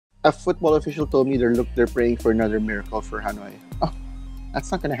a football official told me they're praying for another miracle for Hanoi. Oh,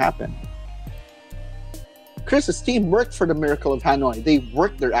 that's not going to happen. Chris's team worked for the miracle of Hanoi. They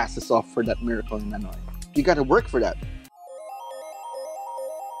worked their asses off for that miracle in Hanoi. You got to work for that.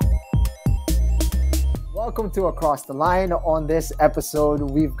 Welcome to Across the Line. On this episode,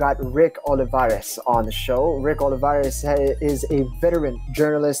 we've got Rick Olivares on the show. Rick Olivares is a veteran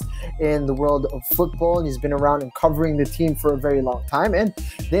journalist in the world of football, and he's been around and covering the team for a very long time and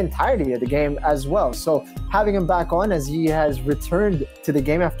the entirety of the game as well. So having him back on as he has returned to the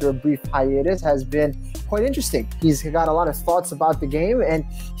game after a brief hiatus has been quite interesting. He's got a lot of thoughts about the game, and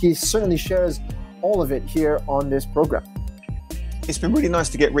he certainly shares all of it here on this program. It's been really nice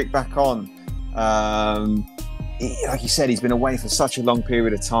to get Rick back on. Like you said, he's been away for such a long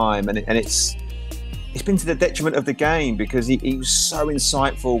period of time, and it's been to the detriment of the game because he was so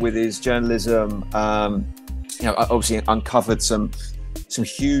insightful with his journalism. Obviously uncovered some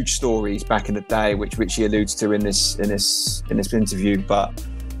huge stories back in the day, which he alludes to in this interview. But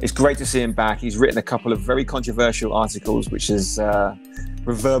it's great to see him back. He's written a couple of very controversial articles, which has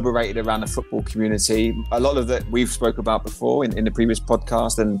reverberated around the football community. A lot of that we've spoke about before in the previous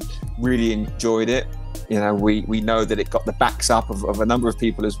podcast, and really enjoyed it. You know, we know that it got the backs up of a number of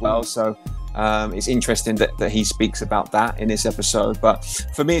people as well. So it's interesting that he speaks about that in this episode. But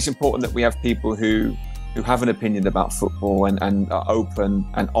for me, it's important that we have people who have an opinion about football and are open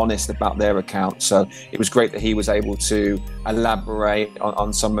and honest about their account. So it was great that he was able to elaborate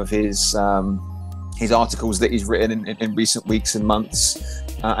on some of his articles that he's written in recent weeks and months.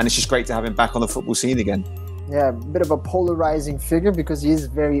 And it's just great to have him back on the football scene again. Yeah, a bit of a polarizing figure because he is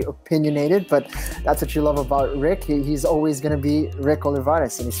very opinionated, but that's what you love about Rick. He's always going to be Rick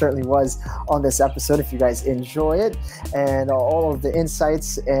Olivares, and he certainly was on this episode. If you guys enjoy it and all of the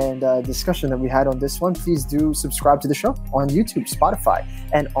insights and discussion that we had on this one, please do subscribe to the show on YouTube, Spotify,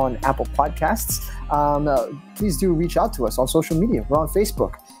 and on Apple Podcasts. Please do reach out to us on social media. We're on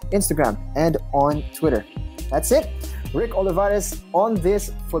Facebook, Instagram, and on Twitter. That's it. Rick Olivares on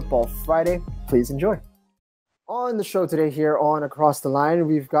this Football Friday. Please enjoy. On the show today here on Across the Line,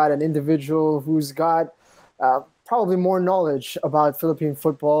 we've got an individual who's got probably more knowledge about Philippine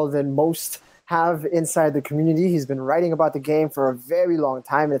football than most have inside the community. He's been writing about the game for a very long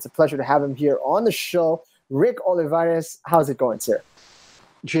time, and it's a pleasure to have him here on the show. Rick Olivares, how's it going, sir?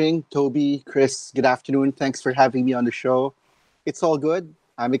 Jing, Toby, Chris, good afternoon. Thanks for having me on the show. It's all good.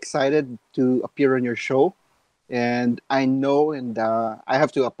 I'm excited to appear on your show. And I know, and I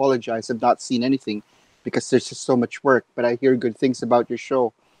have to apologize, I've not seen anything because there's just so much work, but I hear good things about your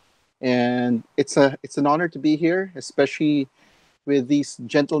show. And it's an honor to be here, especially with these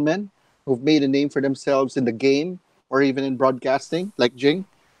gentlemen who've made a name for themselves in the game or even in broadcasting, like Jing.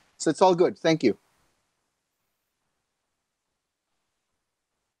 So it's all good. Thank you.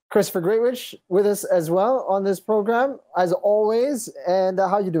 Christopher Greatwich with us as well on this program, as always. And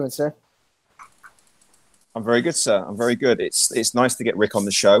how you doing, sir? I'm very good, sir. I'm very good. It's nice to get Rick on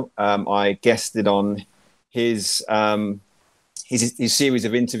the show. I guested on his series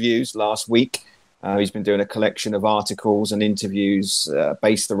of interviews last week. He's been doing a collection of articles and interviews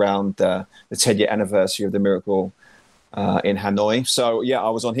based around the 10-year anniversary of the miracle in Hanoi. So yeah, I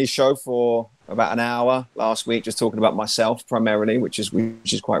was on his show for about an hour last week, just talking about myself primarily, which is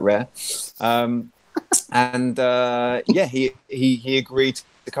quite rare. He agreed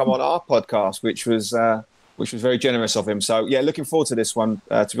to come on our podcast, which was very generous of him. So yeah, looking forward to this one.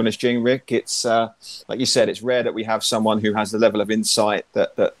 To be honest, Jing, Rick, it's like you said, it's rare that we have someone who has the level of insight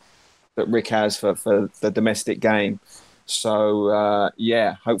that Rick has for the domestic game. So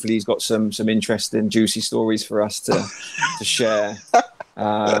hopefully he's got some interesting, juicy stories for us to share.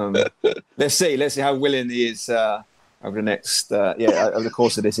 Let's see how willing he is over the next over the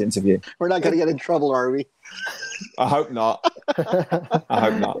course of this interview. We're not going to get in trouble, are we? I hope not. I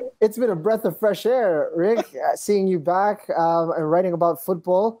hope not. It's been a breath of fresh air, Rick, seeing you back and writing about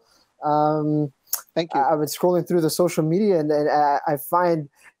football. Thank you. I've been scrolling through the social media and I find,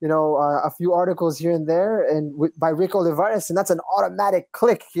 a few articles here and there by Rick Olivares, and that's an automatic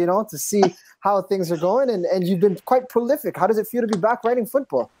click, to see how things are going. And you've been quite prolific. How does it feel to be back writing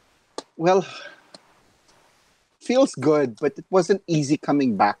football? Well, feels good, but it wasn't easy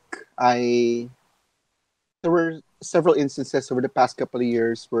coming back. There were several instances over the past couple of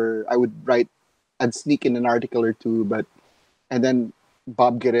years where I'd sneak in an article or two, and then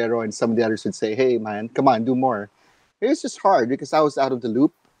Bob Guerrero and some of the others would say, "Hey man, come on, do more." It was just hard because I was out of the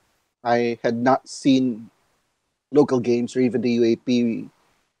loop. I had not seen local games or even the UAP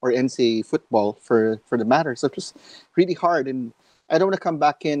or NCAA football for the matter. So it was really hard, and I don't want to come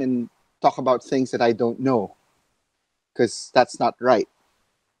back in and talk about things that I don't know because that's not right.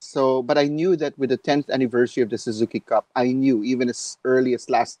 So, but I knew that with the 10th anniversary of the Suzuki Cup, I knew even as early as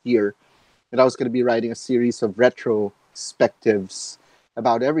last year that I was going to be writing a series of retrospectives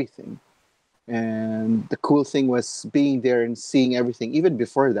about everything. And the cool thing was being there and seeing everything, even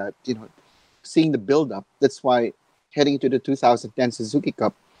before that, seeing the build up. That's why heading to the 2010 Suzuki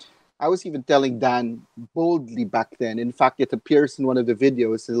Cup, I was even telling Dan boldly back then. In fact, it appears in one of the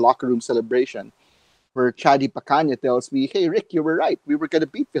videos in the locker room celebration where Chadi Pacanya tells me, "Hey, Rick, you were right. We were going to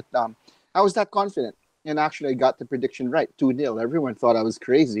beat Vietnam." I was that confident. And actually, I got the prediction right, 2-0. Everyone thought I was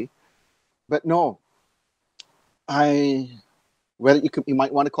crazy. But no, I, well, you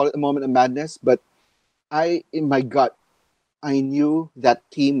might want to call it a moment of madness, but in my gut, I knew that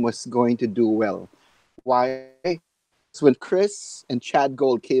team was going to do well. Why? Because when Chris and Chad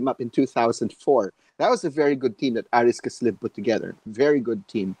Gold came up in 2004, that was a very good team that Aris Kaslib put together. Very good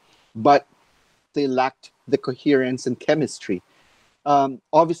team. But they lacked the coherence and chemistry.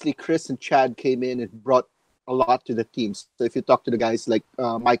 Obviously, Chris and Chad came in and brought a lot to the team. So if you talk to the guys like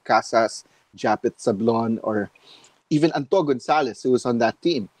Mike Casas, Japet Sablon, or even Anto Gonzalez, who was on that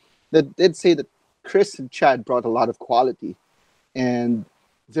team, they'd say that Chris and Chad brought a lot of quality. And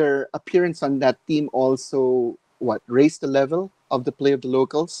their appearance on that team also raised the level of the play of the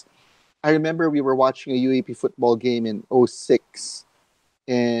locals. I remember we were watching a UAP football game in '06,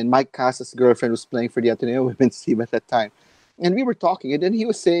 and Mike Casas' girlfriend was playing for the Ateneo women's team at that time. And we were talking, and then he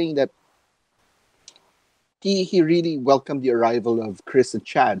was saying that he really welcomed the arrival of Chris and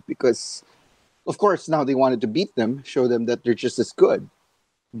Chad because, of course, now they wanted to beat them, show them that they're just as good.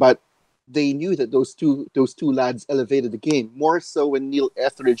 But they knew that those two lads elevated the game more so when Neil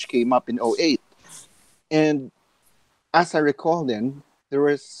Etheridge came up in '08. And as I recall, then there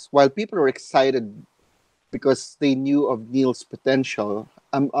was, while people were excited because they knew of Neil's potential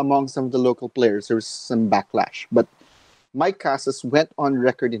among some of the local players, there was some backlash. But Mike Casas went on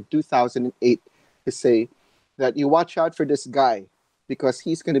record in 2008 to say that you watch out for this guy because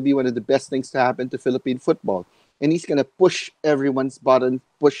he's going to be one of the best things to happen to Philippine football. And he's going to push everyone's button,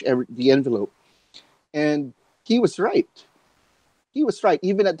 the envelope. And he was right. He was right,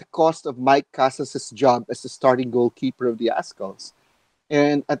 even at the cost of Mike Casas' job as the starting goalkeeper of the Azkals.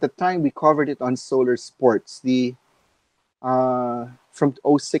 And at the time, we covered it on Solar Sports. From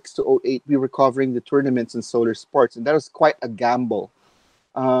 '06 to '08, we were covering the tournaments in Solar Sports, and that was quite a gamble.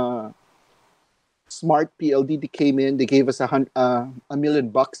 Uh, Smart PLD came in; they gave us $1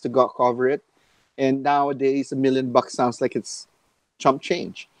 million to go cover it, and nowadays $1 million sounds like it's chump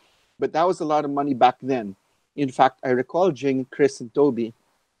change, but that was a lot of money back then. In fact, I recall Jing, Chris, and Toby,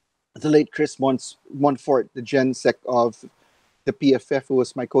 the late Chris Montfort, the Gen Sec of the PFF, who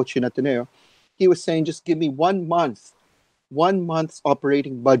was my coach in Ateneo. He was saying, just give me 1 month 1 month's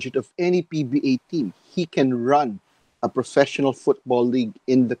operating budget of any PBA team. He can run a professional football league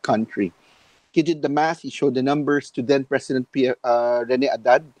in the country. He did the math. He showed the numbers to then President Rene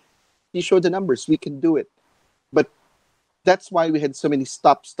Haddad. He showed the numbers. We can do it. But that's why we had so many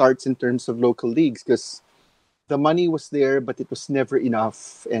stop starts in terms of local leagues, because the money was there, but it was never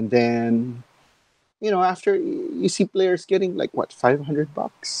enough. And then, after you see players getting like what,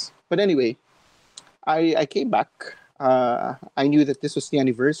 $500. But anyway, I came back. I knew that this was the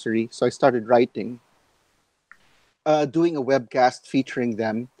anniversary, so I started writing, doing a webcast featuring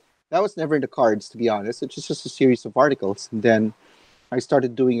them. That was never in the cards, to be honest. It was just a series of articles. And then I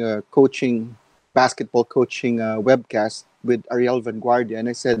started doing a basketball coaching webcast with Ariel Vanguardia. And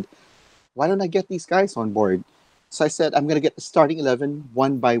I said, why don't I get these guys on board? So I said, I'm going to get the starting 11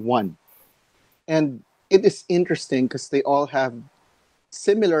 one by one. And it is interesting because they all have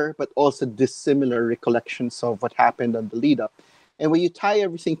similar but also dissimilar recollections of what happened on the lead up. And when you tie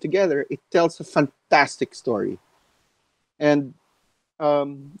everything together, it tells a fantastic story. And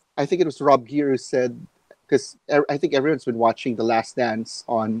I think it was Rob Gear who said, because I think everyone's been watching The Last Dance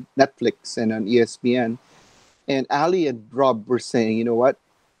on Netflix and on ESPN. And Ali and Rob were saying, you know what?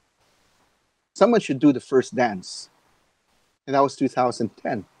 Someone should do the first dance. And that was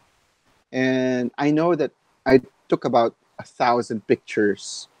 2010. And I know that I took about 1,000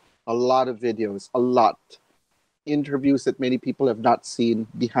 pictures, a lot of videos, a lot. Interviews that many people have not seen,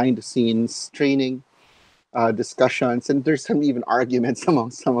 behind the scenes, training, discussions, and there's some even arguments among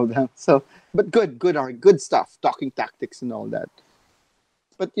some of them. So, but good stuff, talking tactics and all that.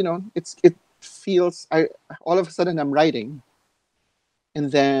 But it feels all of a sudden I'm writing,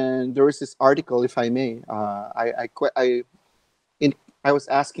 and then there was this article, if I may. I was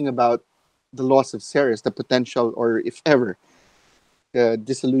asking about the loss of Ceres, the potential, or if ever, the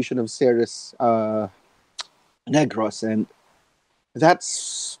dissolution of Ceres Negros, and that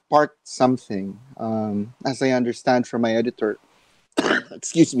sparked something. As I understand from my editor,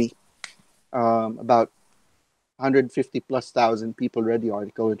 excuse me, about 150 plus thousand people read the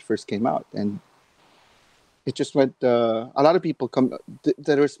article when it first came out, and it just went. A lot of people come.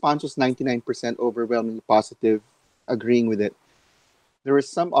 The response was 99% overwhelmingly positive, agreeing with it. There was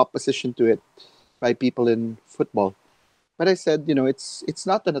some opposition to it by people in football, but I said, it's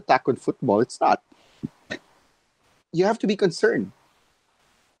not an attack on football. It's not. You have to be concerned.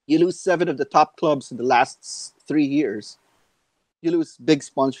 You lose seven of the top clubs in the last 3 years. You lose big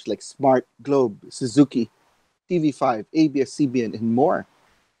sponsors like Smart, Globe, Suzuki, TV5, ABS-CBN, and more.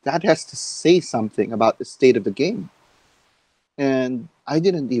 That has to say something about the state of the game. And I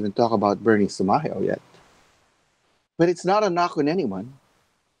didn't even talk about Bernie Samayo yet. But it's not a knock on anyone.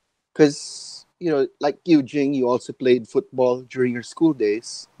 Because, like you, Jing, you also played football during your school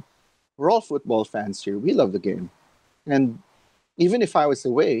days. We're all football fans here. We love the game. And even if I was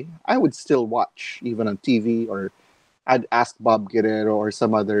away, I would still watch, even on TV, or I'd ask Bob Guerrero or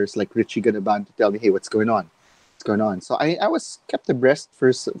some others like Richie Ganaban to tell me, hey, what's going on? What's going on? So I was kept abreast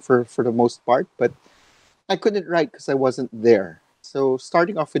for the most part, but I couldn't write because I wasn't there. So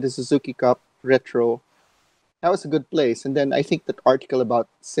starting off with the Suzuki Cup Retro, that was a good place. And then I think that article about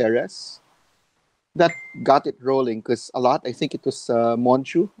Ceres, that got it rolling because I think it was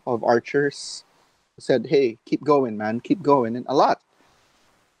Monchu of Archers, who said, hey, keep going, man, keep going. And a lot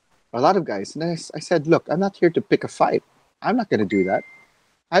of guys. And I said, look, I'm not here to pick a fight. I'm not going to do that.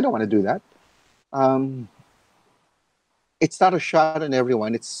 I don't want to do that. It's not a shot on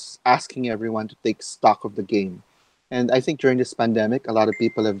everyone. It's asking everyone to take stock of the game. And I think during this pandemic, a lot of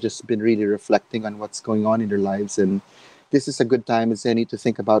people have just been really reflecting on what's going on in their lives. And this is a good time as any to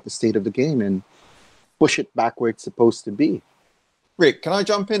think about the state of the game and push it back where it's supposed to be. Rick, can I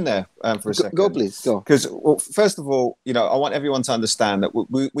jump in there for a second? Go, please. Go. Because, first of all, I want everyone to understand that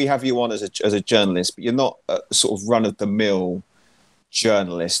we have you on as a journalist, but you're not a sort of run-of-the-mill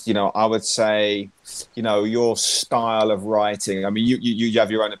journalist. I would say, your style of writing. I mean, you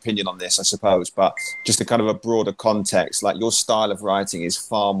have your own opinion on this, I suppose, but just a kind of a broader context, like your style of writing is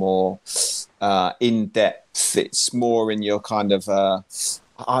far more in-depth. It's more in your kind of...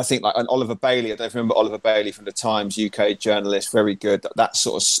 I think like an Oliver Bailey. I don't remember Oliver Bailey from the Times, UK journalist, very good. That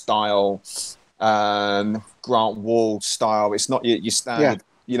sort of style, Grant Wall style. It's not your standard,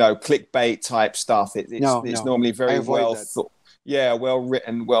 clickbait type stuff. It's normally very well thought. Yeah, well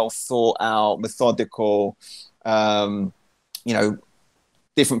written, well thought out, methodical. Different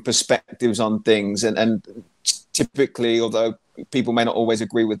perspectives on things, and typically, although people may not always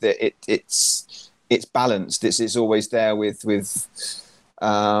agree with it, it's balanced. It's always there with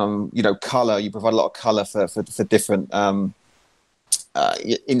color. You provide a lot of color for different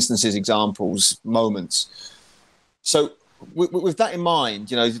instances, examples, moments. So with that in mind,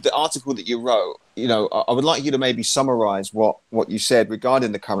 the article that you wrote, I would like you to maybe summarize what you said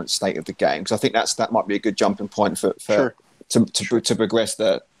regarding the current state of the game, because I think that might be a good jumping point for sure. to progress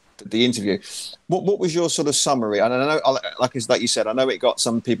the interview. What was your sort of summary? And I know, like you said, I know it got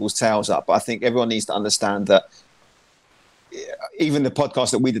some people's tails up, but I think everyone needs to understand that even the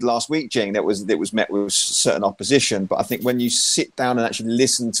podcast that we did last week, Jing, that was met with certain opposition. But I think when you sit down and actually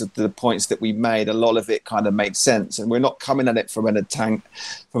listen to the points that we made, a lot of it kind of makes sense. And we're not coming at it from an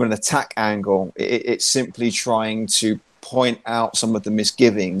attack angle. It's simply trying to point out some of the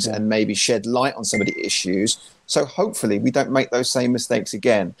misgivings and maybe shed light on some of the issues. So hopefully we don't make those same mistakes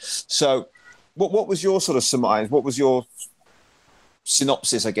again. So what was your sort of surmise? What was your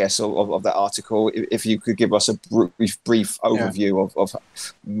synopsis, I guess, of that article? If you could give us a brief overview of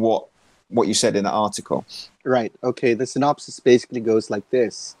what you said in the article. Right. Okay. The synopsis basically goes like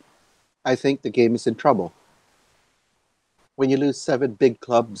this. I think the game is in trouble. When you lose 7 big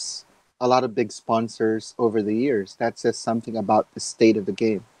clubs, a lot of big sponsors over the years, that says something about the state of the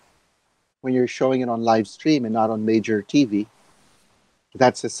game. When you're showing it on live stream and not on major TV,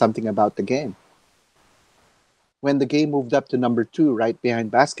 that says something about the game. When the game moved up to number 2, right behind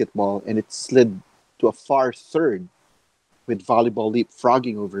basketball, and it slid to a far third with volleyball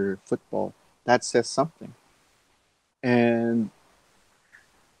leapfrogging over football, that says something. And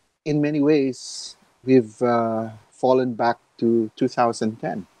in many ways, we've fallen back to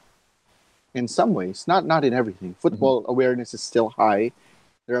 2010. In some ways, not in everything. Football awareness is still high.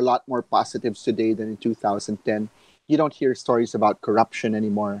 There are a lot more positives today than in 2010. You don't hear stories about corruption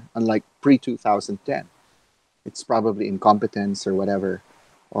anymore, unlike pre-2010. It's probably incompetence or whatever,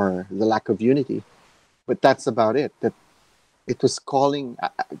 or the lack of unity. But that's about it. That it was calling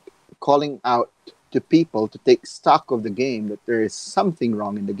out to people to take stock of the game, that there is something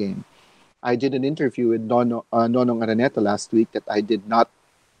wrong in the game. I did an interview with Nonong Araneta last week that I did not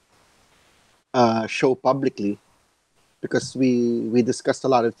show publicly. because we discussed a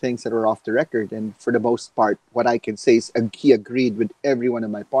lot of things that were off the record, and for the most part, what I can say is he agreed with every one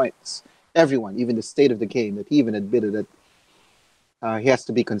of my points. Everyone, even the state of the game, that he even admitted that he has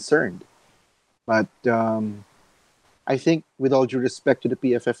to be concerned. But I think, with all due respect to the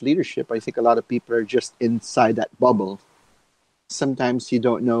PFF leadership, I think a lot of people are just inside that bubble. Sometimes you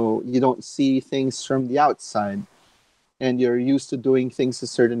don't know, you don't see things from the outside, and you're used to doing things a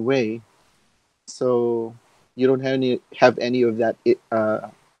certain way. So you don't have any of that.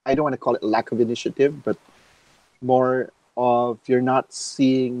 I don't want to call it lack of initiative, but more of you're not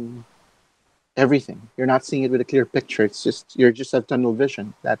seeing everything. You're not seeing it with a clear picture. It's just you just have tunnel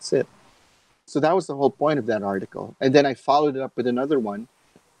vision. That's it. So that was the whole point of that article. And then I followed it up with another one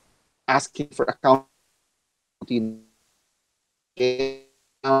asking for accountability.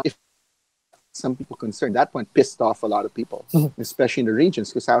 If some people concerned, that point pissed off a lot of people, especially in the regions,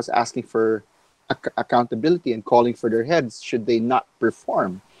 because I was asking for accountability and calling for their heads should they not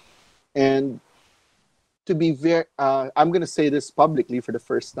perform. And to be very, I'm going to say this publicly for the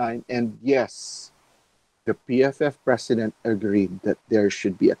first time. And yes, the PFF president agreed that there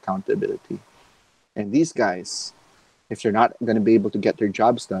should be accountability. And these guys, if they're not going to be able to get their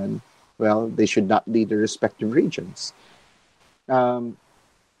jobs done, well, they should not lead their respective regions.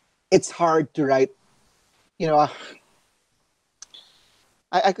 It's hard to write, you know,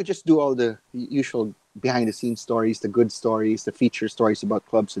 I could just do all the usual behind the scenes stories, the good stories, the feature stories about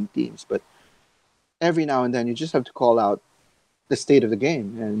clubs and teams. But every now and then you just have to call out the state of the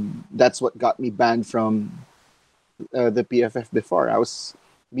game. And that's what got me banned from the PFF before. I was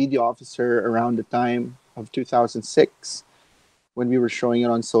media officer around the time of 2006 when we were showing it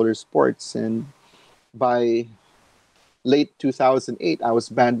on Solar Sports. And by late 2008, I was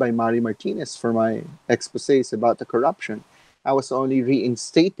banned by Mari Martinez for my exposés about the corruption. I was only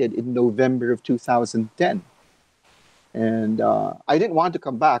reinstated in November of 2010. And I didn't want to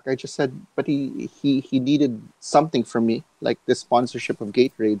come back. I just said, but he needed something from me, like the sponsorship of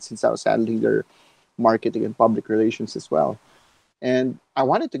Gatorade, since I was handling their marketing and public relations as well. And I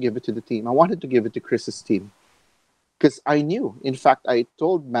wanted to give it to the team. I wanted to give it to Chris's team. Because I knew, in fact, I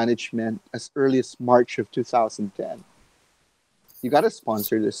told management as early as March of 2010, you got to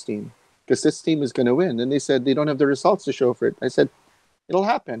sponsor this team because this team is going to win. And they said they don't have the results to show for it. I said, it'll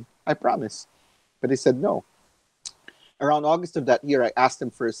happen. I promise. But they said no. Around August of that year, I asked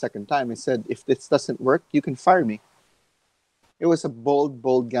them for a second time. I said, if this doesn't work, you can fire me. It was a bold,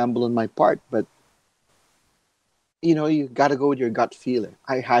 bold gamble on my part. But, you know, you got to go with your gut feeling.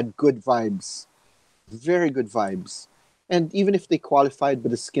 I had good vibes, very good vibes. And even if they qualified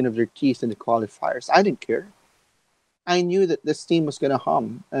with the skin of their teeth in the qualifiers, I didn't care. I knew that this team was going to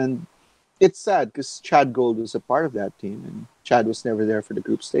hum. And it's sad because Chad Gold was a part of that team. And Chad was never there for the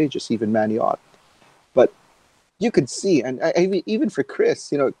group stages, even Manny Ott. But you could see, and I mean, even for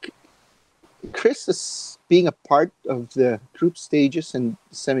Chris, you know, Chris is being a part of the group stages and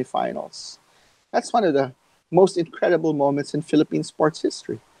semifinals. That's one of the most incredible moments in Philippine sports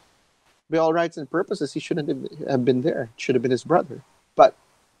history. By all rights and purposes, he shouldn't have been there. It should have been his brother. But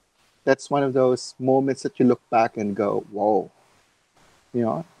that's one of those moments that you look back and go, whoa. You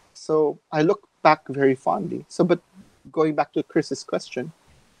know? So I look back very fondly. So, but going back to Chris's question,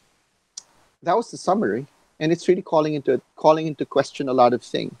 that was the summary. And it's really calling into question a lot of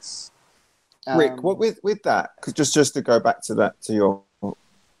things. Rick, what with that? Because just to go back to that, to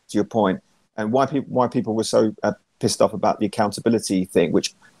your point, and why people were so pissed off about the accountability thing,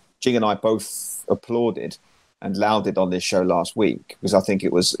 which Jing and I both applauded and lauded on this show last week, because I think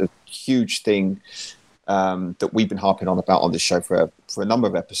it was a huge thing that we've been harping on about on this show for a number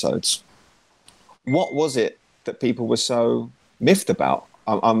of episodes. What was it that people were so miffed about?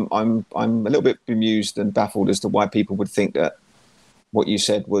 I'm a little bit bemused and baffled as to why people would think that what you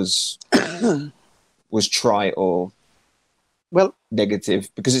said was trite or negative,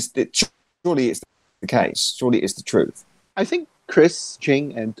 because surely it's the case. Surely it's the truth. I think Chris,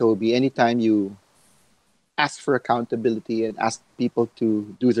 Jing, and Toby, anytime you ask for accountability and ask people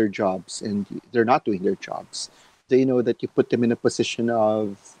to do their jobs and they're not doing their jobs, they know that you put them in a position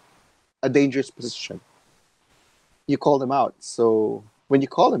of a dangerous position. You call them out. So when you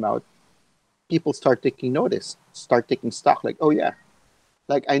call them out, people start taking notice, start taking stock. Like, oh yeah.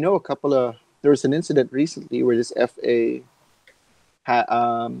 Like I know there was an incident recently where this FA,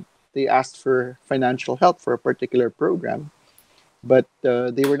 they asked for financial help for a particular program, but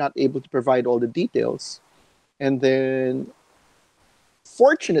they were not able to provide all the details. And then,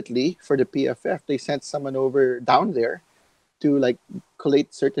 fortunately for the PFF, they sent someone over down there to like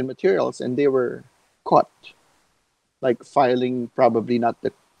collate certain materials, and they were caught, like filing probably not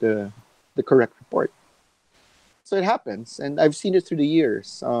the correct report. So it happens, and I've seen it through the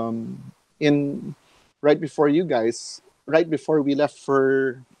years. In right before you guys, right before we left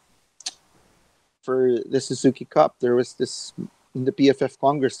for the Suzuki Cup, there was this in the PFF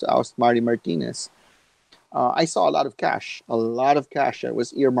Congress to oust Mari Martinez. I saw a lot of cash that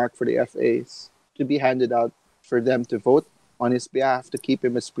was earmarked for the FAs to be handed out for them to vote on his behalf to keep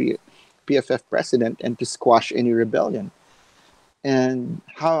him as PFF president and to squash any rebellion. And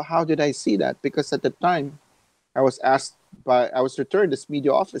how did I see that? Because at the time, I was returned as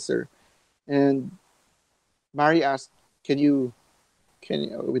media officer, and Mari asked, can you,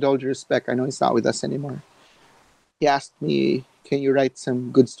 with all due respect, I know he's not with us anymore. He asked me, can you write some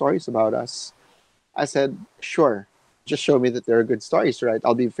good stories about us? I said, sure. Just show me that there are good stories to write.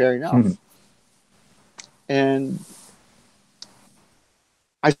 I'll be fair enough. And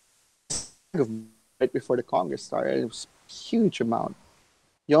I right before the Congress started, it was a huge amount.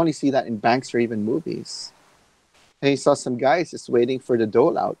 You only see that in banks or even movies. And he saw some guys just waiting for the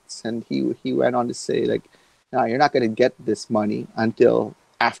dole outs, and he went on to say, like, no, you're not going to get this money until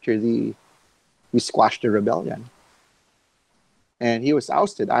after we squash the rebellion. And he was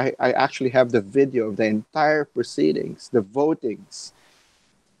ousted. I actually have the video of the entire proceedings, the votings,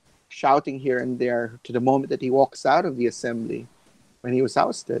 shouting here and there to the moment that he walks out of the assembly when he was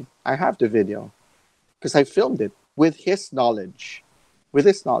ousted. I have the video because I filmed it with his knowledge.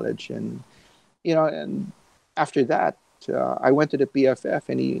 And, and after that, I went to the PFF,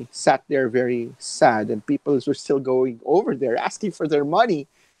 and he sat there very sad, and people were still going over there asking for their money.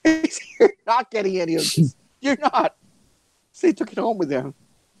 You're not getting any of this. You're not. So they took it home with them.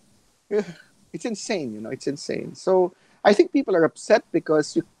 It's insane, it's insane. So I think people are upset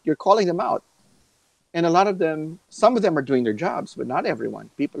because you're calling them out. And a lot of them, some of them are doing their jobs, but not everyone.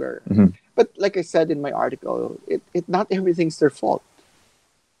 People are, but like I said in my article, it not everything's their fault.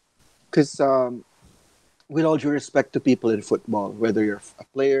 Because with all due respect to people in football, whether you're a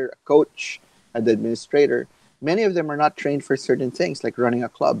player, a coach, an administrator, many of them are not trained for certain things, like running a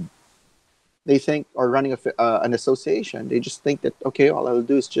club. They think, or running an association, they just think that, okay, all I'll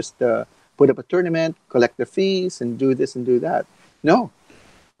do is just put up a tournament, collect the fees, and do this and do that. No.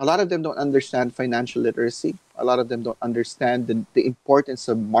 A lot of them don't understand financial literacy. A lot of them don't understand the importance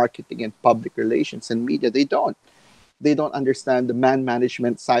of marketing and public relations and media. They don't. They don't understand the man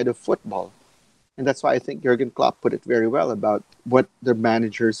management side of football. And that's why I think Jurgen Klopp put it very well about what the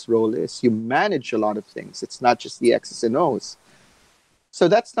manager's role is. You manage a lot of things. It's not just the X's and O's. So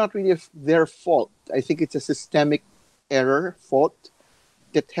that's not really their fault. I think it's a systemic fault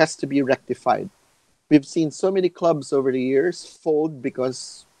that has to be rectified. We've seen so many clubs over the years fold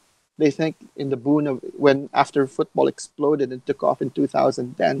because they think in the boon of when after football exploded and took off in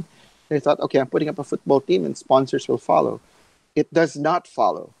 2010, they thought, okay, I'm putting up a football team and sponsors will follow. It does not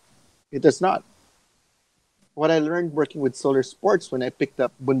follow. It does not. What I learned working with Solar Sports when I picked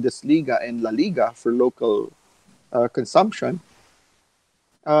up Bundesliga and La Liga for local consumption,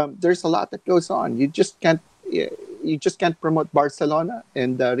 there's a lot that goes on. You just can't promote Barcelona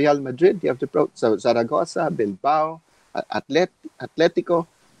and Real Madrid. You have to promote Zaragoza, Bilbao, Atletico.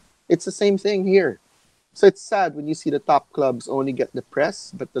 It's the same thing here. So it's sad when you see the top clubs only get the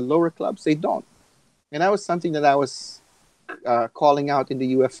press, but the lower clubs, they don't. And that was something that I was calling out in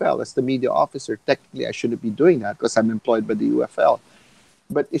the UFL as the media officer. Technically, I shouldn't be doing that because I'm employed by the UFL.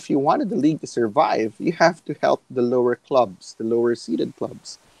 But if you wanted the league to survive, you have to help the lower clubs, the lower seeded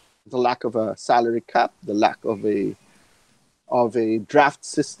clubs. The lack of a salary cap, the lack of a draft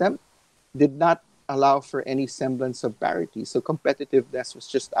system did not allow for any semblance of parity. So competitiveness was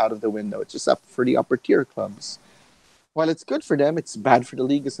just out of the window. It's just up for the upper tier clubs. While it's good for them, it's bad for the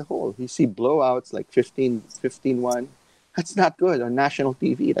league as a whole. You see blowouts like 15-1. That's not good on national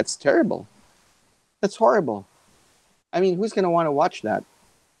TV. That's terrible. That's horrible. I mean, who's going to want to watch that?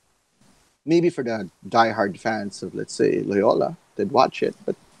 Maybe for the diehard fans of, let's say, Loyola, they'd watch it.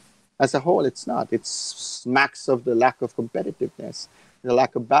 But as a whole, it's not. It smacks of the lack of competitiveness, the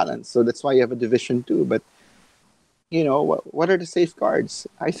lack of balance. So that's why you have a Division 2. But, what are the safeguards?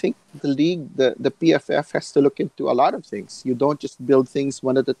 I think the league, the PFF has to look into a lot of things. You don't just build things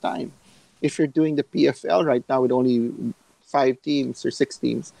one at a time. If you're doing the PFL right now with only 5 teams or 6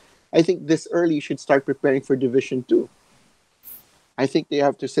 teams, I think this early you should start preparing for Division 2. I think they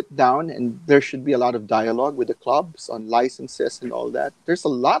have to sit down and there should be a lot of dialogue with the clubs on licenses and all that. There's a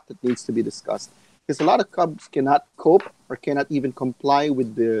lot that needs to be discussed because a lot of clubs cannot cope or cannot even comply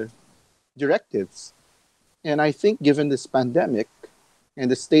with the directives. And I think given this pandemic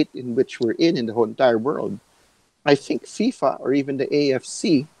and the state in which we're in the whole entire world, I think FIFA or even the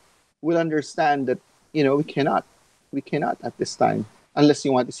AFC will understand that, we cannot at this time unless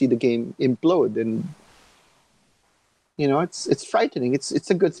you want to see the game implode. And It's frightening. It's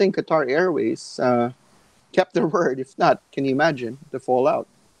a good thing Qatar Airways kept their word. If not, can you imagine the fallout?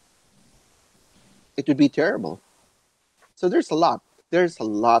 It would be terrible. So there's a lot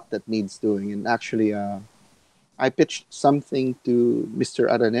that needs doing. And actually, I pitched something to Mr.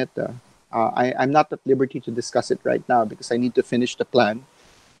 Araneta. I'm not at liberty to discuss it right now because I need to finish the plan,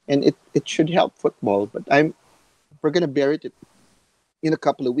 and it should help football. But we're gonna bear it in a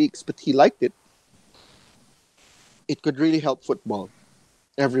couple of weeks. But he liked it. It could really help football,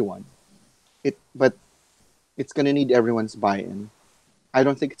 everyone. But it's gonna need everyone's buy-in. I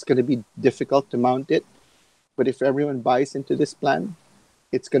don't think it's gonna be difficult to mount it, but if everyone buys into this plan,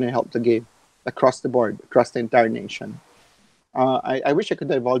 it's gonna help the game across the board, across the entire nation. I wish I could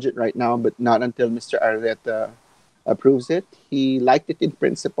divulge it right now, but not until Mr. Arleta approves it. He liked it in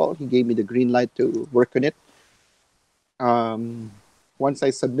principle. He gave me the green light to work on it. Um, Once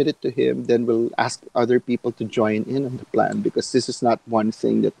I submit it to him, then we'll ask other people to join in on the plan because this is not one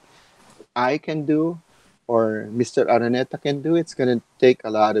thing that I can do or Mr. Araneta can do. It's going to take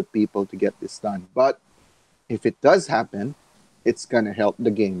a lot of people to get this done. But if it does happen, it's going to help the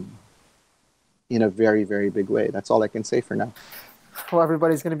game in a very, very big way. That's all I can say for now. Well,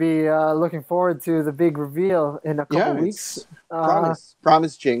 everybody's going to be looking forward to the big reveal in a couple weeks.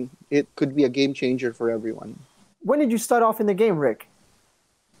 Promise, Jing. It could be a game changer for everyone. When did you start off in the game, Rick?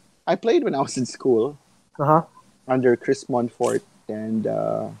 I played when I was in school under Chris Monfort, and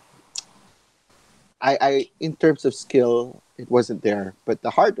I in terms of skill, it wasn't there, but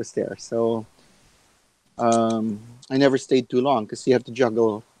the heart was there. So I never stayed too long because you have to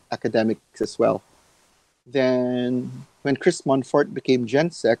juggle academics as well. Then when Chris Monfort became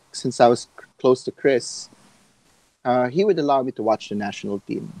GenSec, since I was close to Chris, he would allow me to watch the national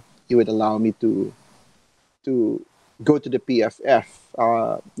team. He would allow me to go to the PFF.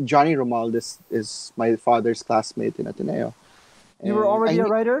 Johnny Romualdez is my father's classmate in Ateneo. You were already a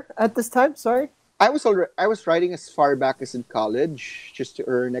writer at this time? Sorry? I was writing as far back as in college just to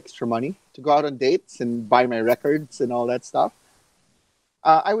earn extra money, to go out on dates and buy my records and all that stuff.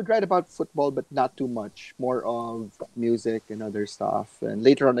 I would write about football, but not too much. More of music and other stuff. And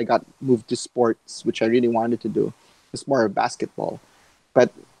later on, I got moved to sports, which I really wanted to do. It's more of basketball.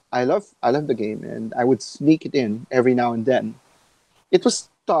 But I love the game, and I would sneak it in every now and then. It was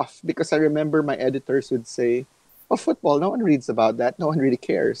tough because I remember my editors would say, "Oh, football, no one reads about that. No one really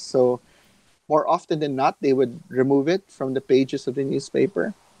cares." So more often than not, they would remove it from the pages of the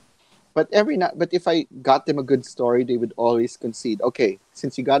newspaper. But if I got them a good story, they would always concede. Okay,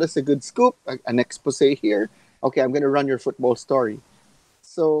 since you got us a good scoop, an expose here. Okay, I'm going to run your football story.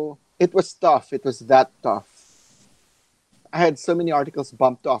 So it was tough. It was that tough. I had so many articles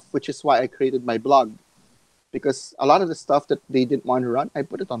bumped off, which is why I created my blog. Because a lot of the stuff that they didn't want to run, I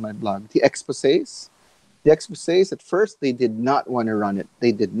put it on my blog. The exposés, at first, they did not want to run it.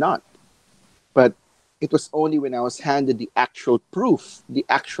 They did not. But it was only when I was handed the actual proof, the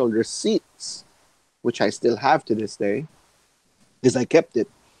actual receipts, which I still have to this day, because I kept it.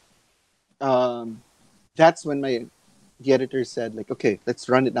 That's when the editor said, like, okay, let's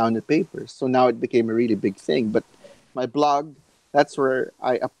run it down in the paper. So now it became a really big thing. But my blog, that's where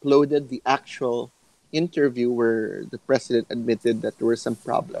I uploaded the actual interview where the president admitted that there were some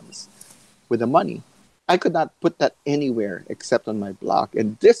problems with the money. I could not put that anywhere except on my blog.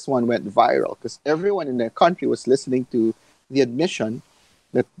 And this one went viral because everyone in the country was listening to the admission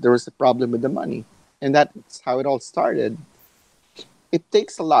that there was a problem with the money. And that's how it all started. It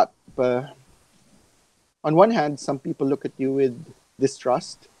takes a lot. But on one hand, some people look at you with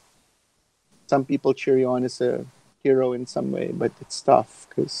distrust. Some people cheer you on as a hero in some way, but it's tough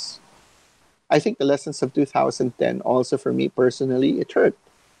because I think the lessons of 2010 also for me personally, it hurt.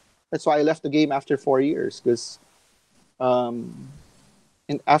 That's why I left the game after 4 years because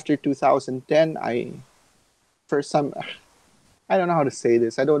after 2010, I don't know how to say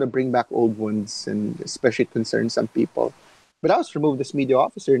this. I don't want to bring back old wounds and especially concern some people. But I was removed as media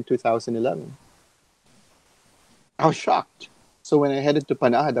officer in 2011. I was shocked. So when I headed to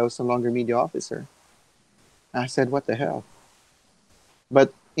Panahad, I was no longer media officer. I said, what the hell?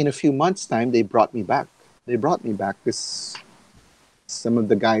 But in a few months' time, they brought me back. They brought me back because some of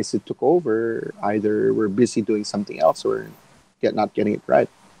the guys who took over either were busy doing something else or not getting it right.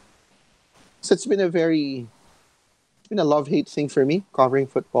 So it's been a love-hate thing for me, covering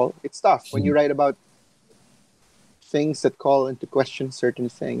football. It's tough when you write about things that call into question certain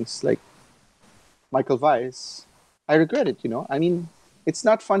things, like Michael Weiss. I regret it, I mean, it's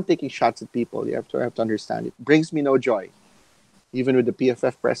not fun taking shots at people. You have to understand. It brings me no joy. Even with the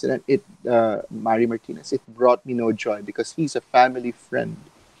PFF president, Mari Martinez, it brought me no joy because he's a family friend.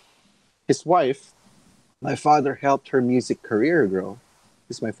 His wife My father helped her music career grow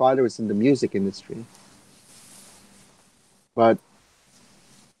because my father was in the music industry. But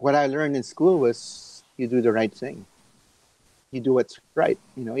what I learned in school was you do the right thing. You do what's right,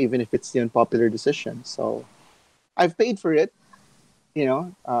 even if it's the unpopular decision. So I've paid for it.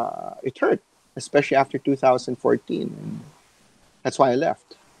 It hurt, especially after 2014, and that's why I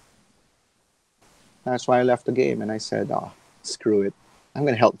left. That's why I left the game, and I said, "Oh, screw it. I'm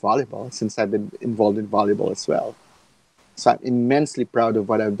going to help volleyball since I've been involved in volleyball as well." So I'm immensely proud of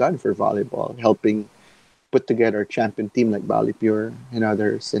what I've done for volleyball, helping put together a champion team like Bali Pure and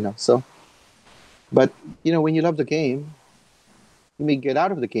others. But when you love the game, you may get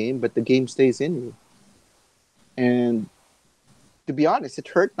out of the game, but the game stays in you. And to be honest, it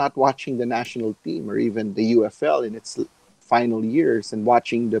hurt not watching the national team or even the UFL in its final years and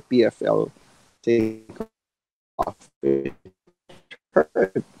watching the PFL take off. It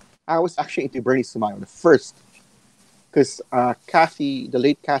hurt. I was actually into Bernie Sumayo, the first, because the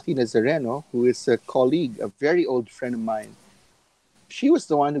late Kathy Nazareno, who is a colleague, a very old friend of mine, she was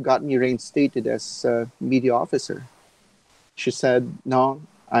the one who got me reinstated as media officer. She said, "No,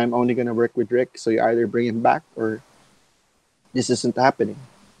 I'm only going to work with Rick, so you either bring him back or this isn't happening."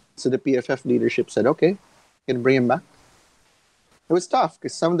 So the PFF leadership said, "Okay, you can bring him back." It was tough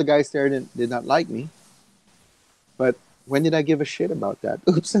because some of the guys there did not like me. But when did I give a shit about that?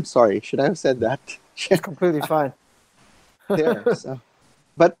 Oops, I'm sorry. Should I have said that? It's completely fine. There.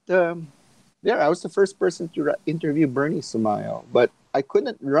 But I was the first person to interview Bernie Sumayo, but I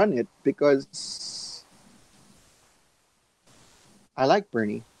couldn't run it because I like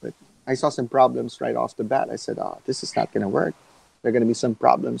Bernie, but I saw some problems right off the bat. I said, "Oh, this is not going to work. There are going to be some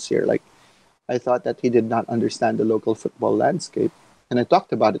problems here." Like, I thought that he did not understand the local football landscape. And I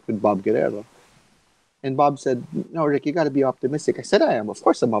talked about it with Bob Guerrero. And Bob said, "No, Rick, you got to be optimistic." I said, "I am. Of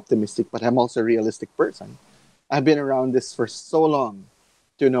course I'm optimistic, but I'm also a realistic person. I've been around this for so long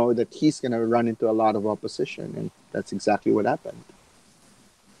to know that he's going to run into a lot of opposition." And that's exactly what happened.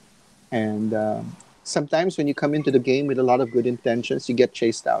 And sometimes when you come into the game with a lot of good intentions, you get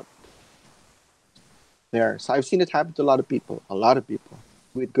chased out. There. So I've seen it happen to a lot of people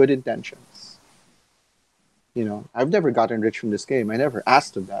with good intentions. I've never gotten rich from this game. I never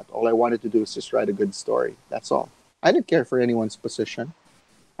asked of that. All I wanted to do was just write a good story. That's all. I didn't care for anyone's position.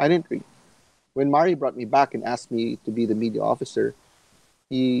 I didn't read. When Mari brought me back and asked me to be the media officer,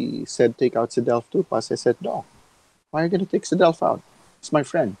 he said, "Take out Sidelf Tupas." I said, "No. Why are you going to take Sidelf out? It's my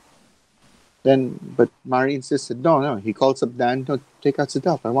friend." But Mari insisted, "No. He calls up Dan, "No, take out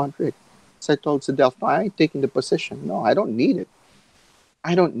Sidelf. I want Rick." So I told Sidelf, "No, I ain't taking the position. No, I don't need it.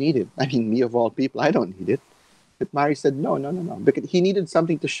 I don't need it. I mean, me of all people, I don't need it." But Mari said, "No. Because he needed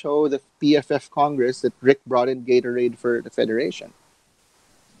something to show the PFF Congress that Rick brought in Gatorade for the Federation.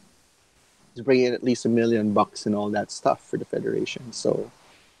 He's bringing in at least $1 million and all that stuff for the Federation."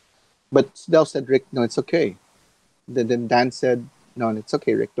 But Sidelf said, "Rick, no, it's okay." Then Dan said, "No, it's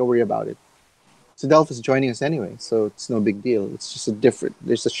okay, Rick. Don't worry about it. Sidelf is joining us anyway, so it's no big deal. It's just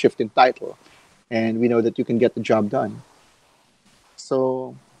there's a shift in title, and we know that you can get the job done."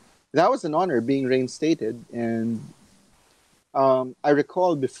 So that was an honor being reinstated. And I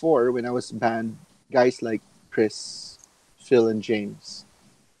recall before when I was banned, guys like Chris, Phil, and James,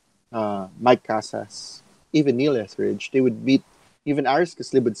 Mike Casas, even Neil Etheridge, they would meet. Even Aris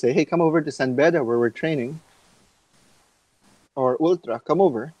Kaslib would say, "Hey, come over to San Beda where we're training, or Ultra, come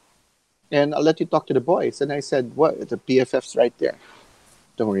over, and I'll let you talk to the boys." And I said, "What? The PFF's right there.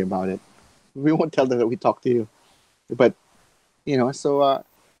 Don't worry about it. We won't tell them that we talked to you." But, so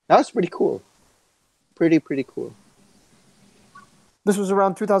that was pretty cool. Pretty cool. This was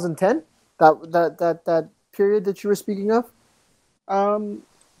around 2010. That period that you were speaking of.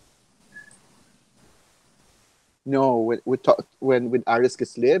 No, when with Aris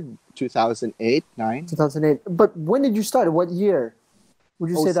Kaslib, 2008, 9. 2008. But when did you start? What year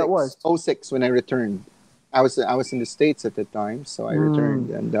would you say that was? 06 when I returned. I was in the States at the time, so I returned.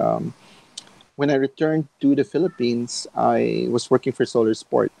 And when I returned to the Philippines, I was working for Solar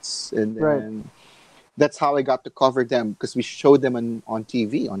Sports. And then that's how I got to cover them, because we showed them on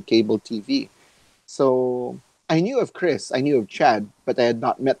TV, on cable TV. So I knew of Chris, I knew of Chad, but I had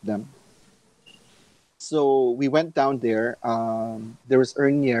not met them. So we went down there. There was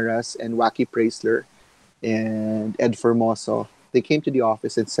Ern Nieras and Wacky Praisler and Ed Formoso. They came to the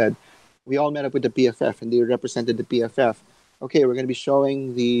office and said, we all met up with the PFF, and they represented the PFF. Okay, we're going to be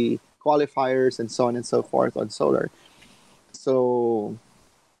showing the qualifiers and so on and so forth on Solar. So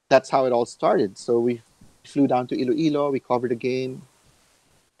that's how it all started. So we flew down to Iloilo. We covered the game.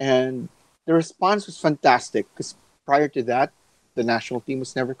 And the response was fantastic, because prior to that, the national team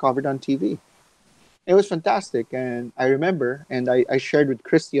was never covered on TV. It was fantastic. And I remember, and I shared with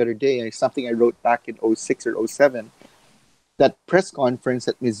Chris the other day, something I wrote back in '06 or '07, that press conference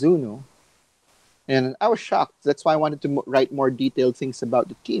at Mizuno. And I was shocked. That's why I wanted to write more detailed things about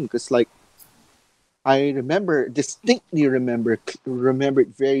the team. Because, like, I remember, distinctly remember it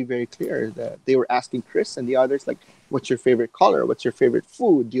very, very clear that they were asking Chris and the others, like, what's your favorite color? What's your favorite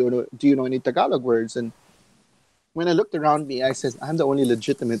food? Do you know any Tagalog words? And when I looked around me, I said, I'm the only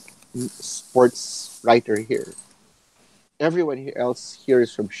legitimate sports writer here. Everyone else here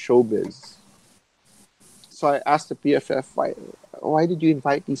is from showbiz. So I asked the PFF, why did you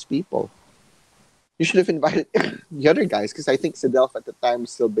invite these people? You should have invited the other guys, because I think Sedelf at the time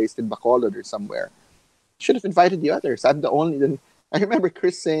was still based in Bacolod or somewhere. Should have invited the others. I'm the only. I remember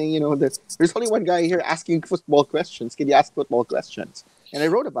Chris saying, that there's only one guy here asking football questions. Can you ask football questions? And I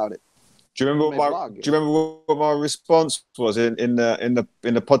wrote about it. Do you remember what my response was in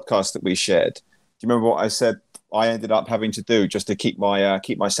the podcast that we shared? Do you remember what I said? I ended up having to do just to keep my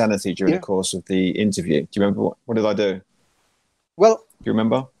sanity during the course of the interview. Do you remember what did I do? Well, do you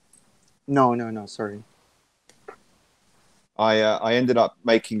remember? No. Sorry. I ended up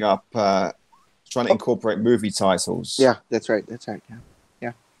making up trying to incorporate movie titles. Yeah, that's right.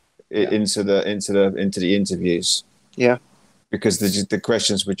 Yeah. Into the interviews. Yeah. Because the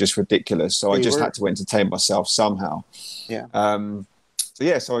questions were just ridiculous, so I just had to entertain myself somehow. Yeah.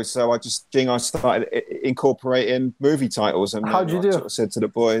 So I started incorporating movie titles, and how'd you do? I sort of said to the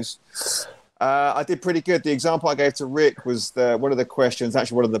boys, I did pretty good. The example I gave to Rick was one of the questions.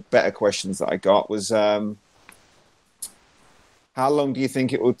 Actually, one of the better questions that I got was, how long do you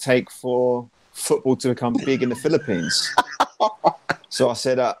think it will take for football to become big in the Philippines? So I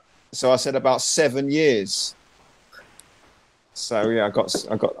said about 7 years. So yeah, I got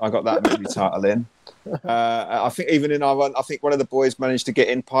that movie title in. I think even in our run, I think one of the boys managed to get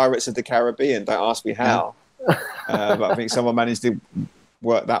in Pirates of the Caribbean. Don't ask me how, but I think someone managed to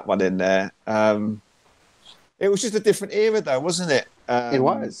work that one in there. It was just a different era, though, wasn't it? It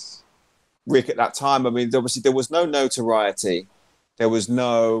was. Rick, at that time, I mean, obviously there was no notoriety, there was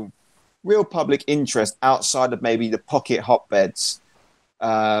no real public interest outside of maybe the pocket hotbeds.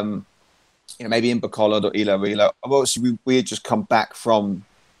 Maybe in Bacolod or Iloilo. Obviously, we had just come back from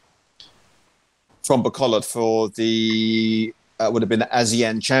Bacolod for the would have been the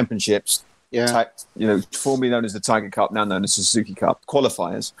ASEAN Championships. Yeah. Formerly known as the Tiger Cup, now known as Suzuki Cup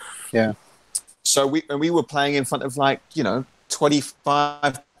qualifiers. Yeah. So we were playing in front of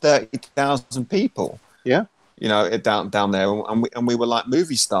 25,000-30,000 people. Yeah. Down there, and we were like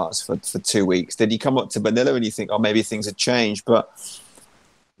movie stars for 2 weeks. Then you come up to Manila and you think, oh, maybe things had changed, but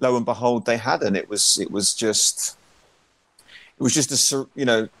lo and behold, they hadn't. It was just a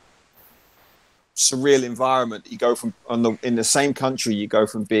surreal environment. You go from in the same country, you go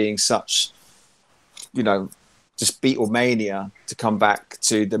from being such, just Beatlemania to come back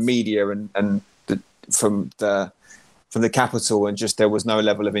to the media and from the capital, and just there was no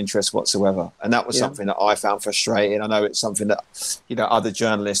level of interest whatsoever. And that was something that I found frustrating. I know it's something that other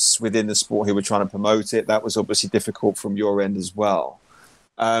journalists within the sport who were trying to promote it, that was obviously difficult from your end as well.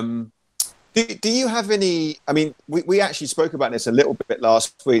 Do you have any? I mean, we actually spoke about this a little bit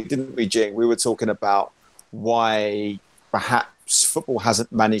last week, didn't we, Jing? We were talking about why perhaps football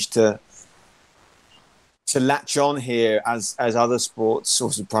hasn't managed to latch on here as other sports,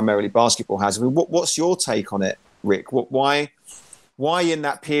 also primarily basketball, has. I mean, what's your take on it, Rick? Why in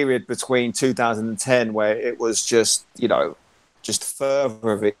that period between 2010, where it was just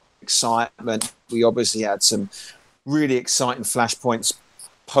fervor of excitement, we obviously had some really exciting flashpoints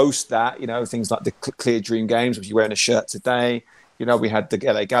post that, things like the Clear Dream Games, which you're wearing a shirt today. We had the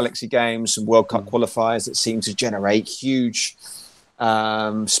LA Galaxy Games and World Cup qualifiers that seemed to generate huge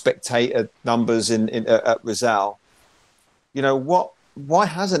spectator numbers at Rizal. Why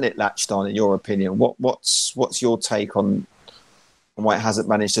hasn't it latched on, in your opinion? What's your take on why it hasn't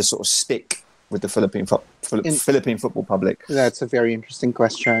managed to sort of stick with the Philippine football public? That's a very interesting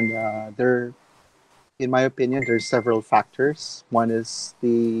question. In my opinion, there's several factors. One is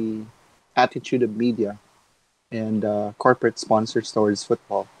the attitude of media and corporate sponsors towards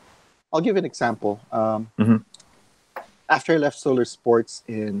football. I'll give an example. After I left Solar Sports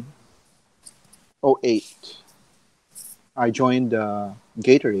in 2008, I joined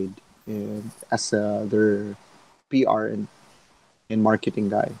Gatorade as their PR and marketing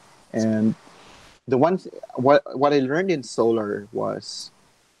guy. And what I learned in Solar was,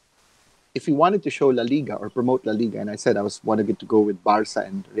 if we wanted to show La Liga or promote La Liga, and I said I wanted to go with Barca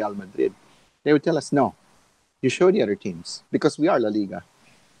and Real Madrid, they would tell us, no, you show the other teams because we are La Liga.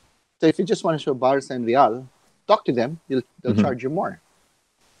 So if you just want to show Barca and Real, talk to them, they'll charge you more.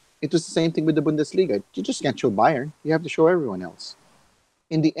 It was the same thing with the Bundesliga. You just can't show Bayern. You have to show everyone else.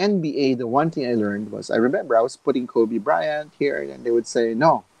 In the NBA, the one thing I learned was I remember I was putting Kobe Bryant here, and they would say,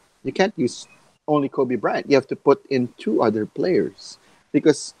 no, you can't use only Kobe Bryant. You have to put in two other players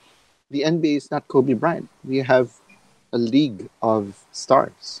because the NBA is not Kobe Bryant. We have a league of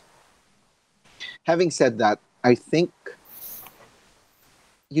stars. Having said that, I think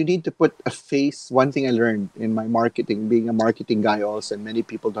you need to put a face. One thing I learned in my marketing, being a marketing guy also, and many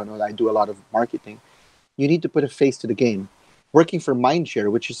people don't know that I do a lot of marketing, you need to put a face to the game. Working for Mindshare,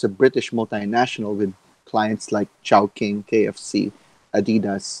 which is a British multinational with clients like Chowking, KFC,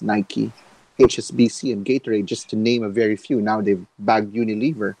 Adidas, Nike, HSBC, and Gatorade, just to name a very few. Now they've bagged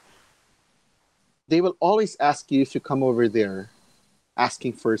Unilever. They will always ask you if you come over there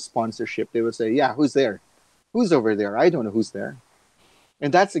asking for sponsorship. They will say, yeah, who's there? Who's over there? I don't know who's there.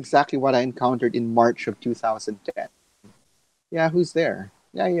 And that's exactly what I encountered in March of 2010. Yeah, who's there?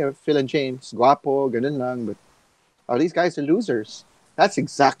 Yeah, yeah, Phil and James. Guapo, ganun lang. But oh, these guys are losers. That's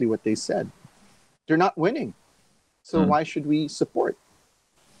exactly what they said. They're not winning. So why should we support?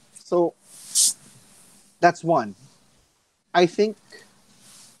 So that's one. I think,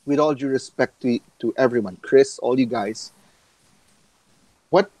 with all due respect to everyone, Chris, all you guys,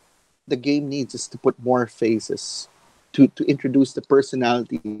 what the game needs is to put more faces to introduce the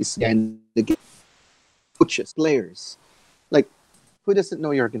personalities and the game. Coaches, players. Like, who doesn't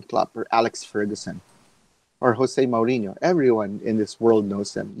know Jurgen Klopp or Alex Ferguson or Jose Mourinho? Everyone in this world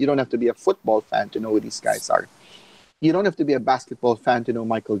knows them. You don't have to be a football fan to know who these guys are. You don't have to be a basketball fan to know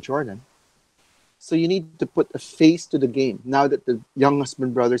Michael Jordan. So you need to put a face to the game. Now that the young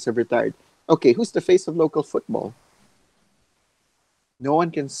husband brothers have retired, okay, who's the face of local football? No one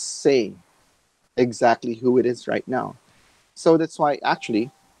can say exactly who it is right now. So that's why,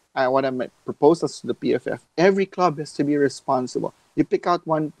 actually, what I might propose to the PFF, every club has to be responsible. You pick out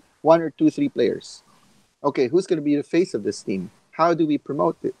one or two, three players. Okay, who's going to be the face of this team? How do we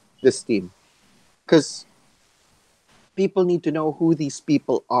promote this team? Because people need to know who these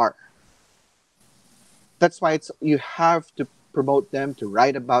people are. That's why you have to promote them, to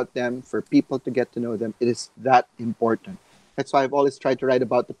write about them, for people to get to know them. It is that important. That's why I've always tried to write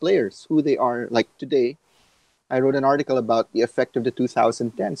about the players, who they are. Like today, I wrote an article about the effect of the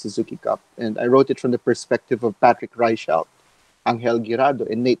 2010 Suzuki Cup, and I wrote it from the perspective of Patrick Reichelt, Angel Guirado,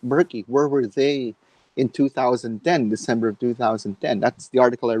 and Nate Berkey. Where were they in 2010, December of 2010? That's the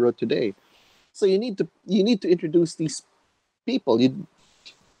article I wrote today. So you need to introduce these people.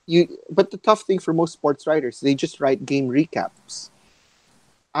 But the tough thing for most sports writers, they just write game recaps.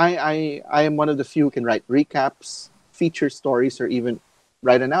 I am one of the few who can write recaps, feature stories, or even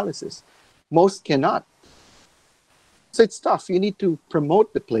write analysis. Most cannot. So it's tough. You need to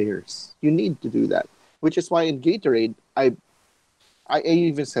promote the players. You need to do that. Which is why in Gatorade, I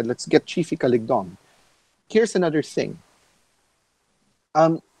even said, let's get Chifi Caligdong. Here's another thing.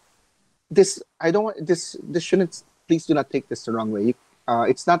 This shouldn't. Please do not take this the wrong way.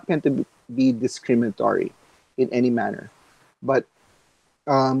 It's not meant to be discriminatory in any manner, but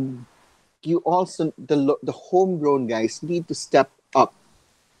you also the homegrown guys need to step up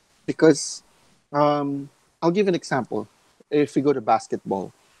because I'll give an example. If we go to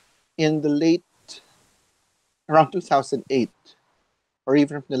basketball, in the around 2008, or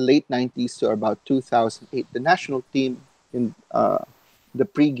even from the late 90s to about 2008, the national team in the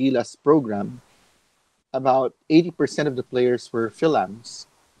pre-Gilas program, about 80% of the players were Philams.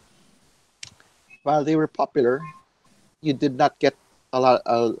 While they were popular, you did not get a lot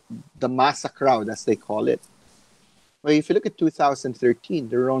the massa crowd, as they call it. Well, if you look at 2013,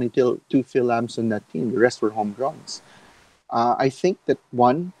 there were only two Philams on that team. The rest were homegrowns. I think that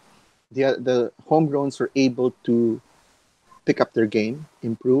the homegrowns were able to pick up their game,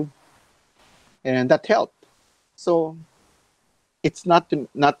 improve, and that helped. So it's not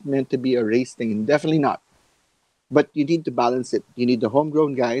meant to be a race thing, definitely not. But you need to balance it. You need the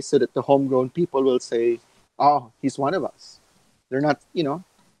homegrown guys so that the homegrown people will say, "Oh, he's one of us." They're not,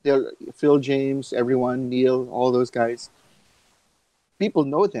 they're Phil James, everyone, Neil, all those guys. People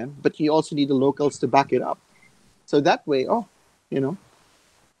know them, but you also need the locals to back it up. So that way, you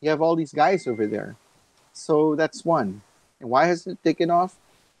have all these guys over there. So that's one. And why hasn't it taken off?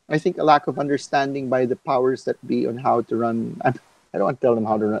 I think a lack of understanding by the powers that be on how to run. I don't want to tell them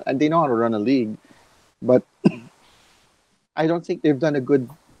how to run, and they know how to run a league, but I don't think they've done a good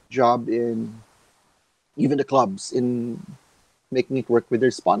job in even the clubs in making it work with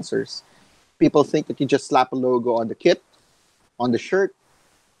their sponsors. People think that you just slap a logo on the kit, on the shirt,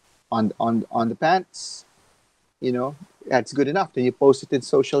 on the pants, that's good enough. Then you post it in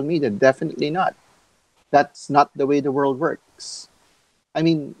social media. Definitely not. That's not the way the world works. I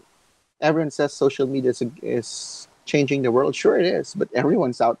mean, Everyone says social media is changing the world. Sure, it is, but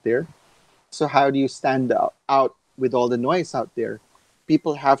everyone's out there. So how do you stand out with all the noise out there?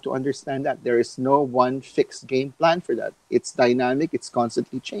 People have to understand that there is no one fixed game plan for that. It's dynamic, it's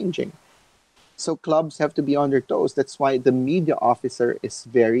constantly changing. So clubs have to be on their toes. That's why the media officer is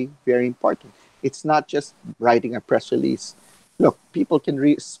very, very important. It's not just writing a press release. Look, people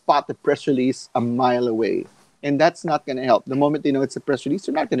can spot the press release a mile away, and that's not going to help. The moment they know it's a press release,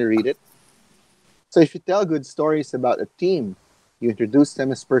 they're not going to read it. So if you tell good stories about a team, you introduce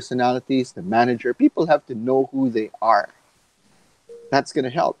them as personalities, the manager, people have to know who they are. That's going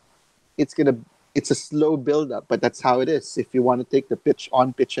to help. It's a slow build up, but that's how it is. If you want to take the pitch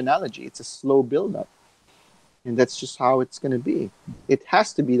analogy, it's a slow build up. And that's just how it's going to be. It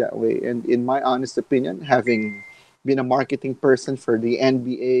has to be that way. And in my honest opinion, having been a marketing person for the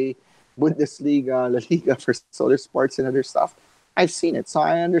NBA, Bundesliga, La Liga, for other sports and other stuff, I've seen it. So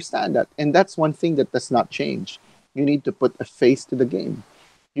I understand that. And that's one thing that does not change. You need to put a face to the game.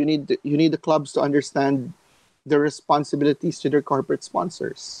 You need the clubs to understand their responsibilities to their corporate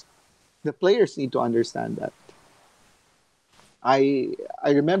sponsors. The players need to understand that. I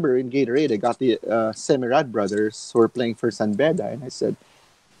remember in Gatorade, I got the Semirad brothers who were playing for San Beda, and I said,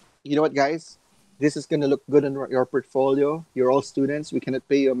 you know what, guys? This is going to look good in your portfolio. You're all students. We cannot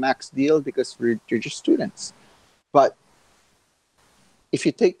pay you a max deal because you're just students. But if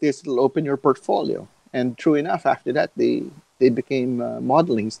you take this, it'll open your portfolio. And true enough, after that, they became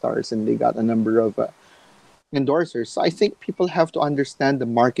modeling stars and they got a number of endorsers. So I think people have to understand the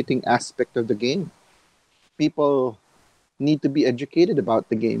marketing aspect of the game. People need to be educated about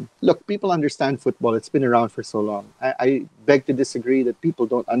the game. Look, people understand football. It's been around for so long. I beg to disagree that people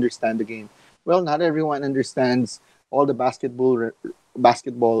don't understand the game. Well, not everyone understands all the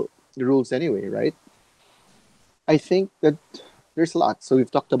basketball rules anyway, right? I think that there's a lot. So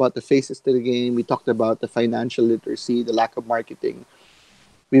we've talked about the faces to the game. We talked about the financial literacy, the lack of marketing.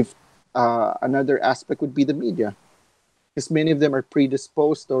 We've Another aspect would be the media, because many of them are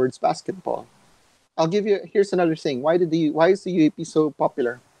predisposed towards basketball. Here's another thing. Why is the UAP so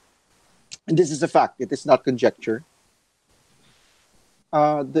popular? And this is a fact. It is not conjecture.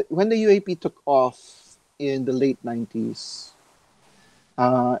 When the UAP took off in the late 90s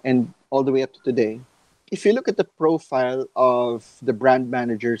and all the way up to today, if you look at the profile of the brand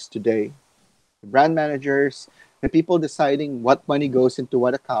managers today, the brand managers, the people deciding what money goes into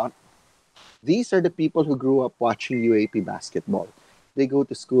what account, these are the people who grew up watching UAP basketball. They go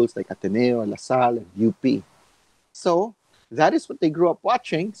to schools like Ateneo, La Salle, and UP. So that is what they grew up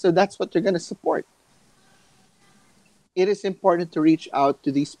watching. So that's what they're going to support. It is important to reach out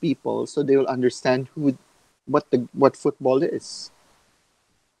to these people so they will understand what football is.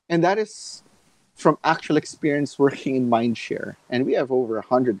 And that is from actual experience working in Mindshare. And we have over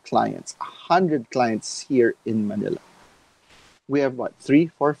 100 clients here in Manila. We have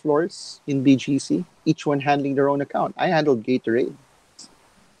 3-4 floors in BGC, each one handling their own account. I handled Gatorade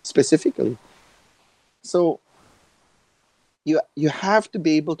specifically. So you have to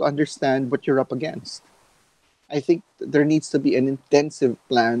be able to understand what you're up against. I think there needs to be an intensive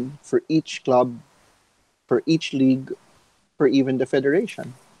plan for each club, for each league, for even the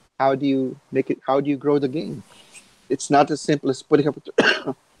federation. How do you make it? How do you grow the game? It's not as simple as putting up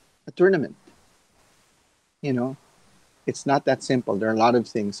a tournament. You know, it's not that simple. There are a lot of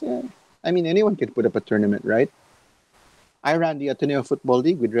things. Yeah. I mean, anyone can put up a tournament, right? I ran the Ateneo Football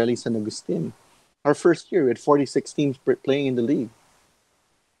League with Rally San Agustin. Our first year, we had 46 teams playing in the league.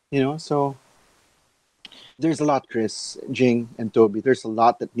 So there's a lot, Chris, Jing, and Toby. There's a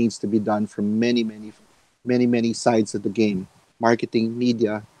lot that needs to be done from many, many, many, many sides of the game. Marketing,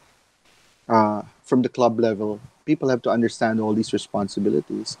 media, from the club level. People have to understand all these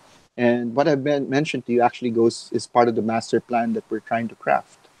responsibilities. And what I've mentioned to you actually is part of the master plan that we're trying to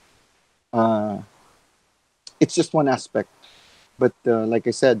craft. It's just one aspect. But like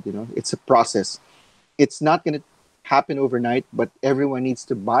I said, it's a process. It's not going to happen overnight, but everyone needs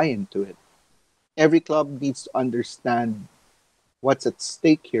to buy into it. Every club needs to understand what's at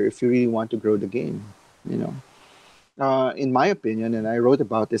stake here if you really want to grow the game. In my opinion, and I wrote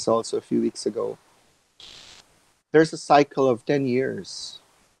about this also a few weeks ago, there's a cycle of 10 years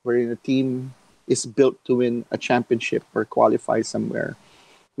wherein a team is built to win a championship or qualify somewhere.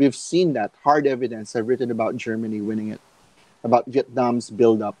 We've seen that. Hard evidence. I've written about Germany winning it, about Vietnam's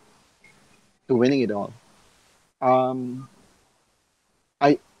build-up to winning it all.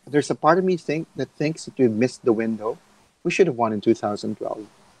 There's a part of me that thinks that we've missed the window. We should have won in 2012,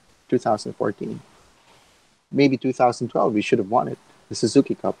 2014. Maybe 2012, we should have won it, the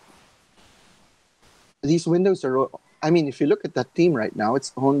Suzuki Cup. These windows are I mean, if you look at that team right now,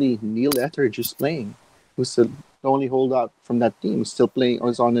 it's only Neil Etheridge who's playing, who's the only holdout from that team, who's still playing or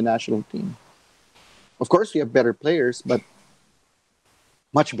is on the national team. Of course, we have better players, but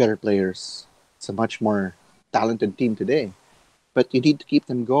much better players. It's a much more talented team today. But you need to keep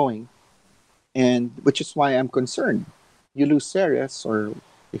them going, and which is why I'm concerned. You lose Serious, or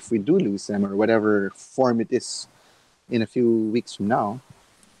if we do lose them, or whatever form it is in a few weeks from now,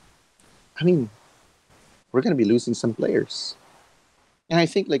 I mean, we're going to be losing some players. And I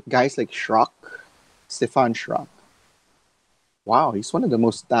think like guys like Stefan Schrock, wow, he's one of the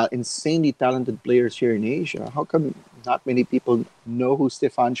most insanely talented players here in Asia. How come not many people know who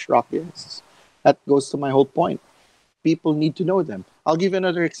Stefan Schrock is? That goes to my whole point. People need to know them. I'll give you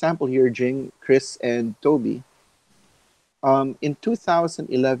another example here, Jing, Chris, and Toby. In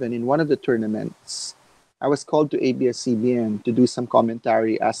 2011, in one of the tournaments, I was called to ABS-CBN to do some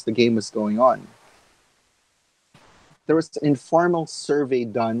commentary as the game was going on. There was an informal survey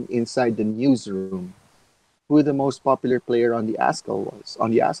done inside the newsroom who the most popular player on the Azkals.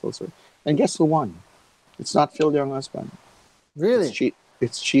 And guess who won? It's not Phil Young husband. Really?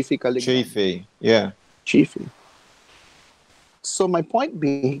 It's Chiefy Calignan. Chiefy, yeah. Chiefy. So my point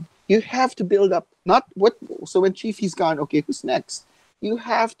being, you have to build up, not what, so when Chiefy's gone, okay, who's next? You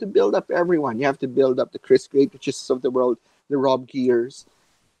have to build up everyone. You have to build up the Chris Greatwiches of the world, the Rob Gears,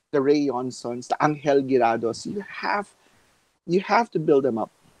 the Ray Johnsons, the Angel Girados. You have to build them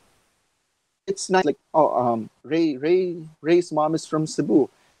up. It's not like, Ray's mom is from Cebu.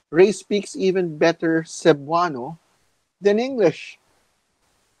 Ray speaks even better Cebuano than English.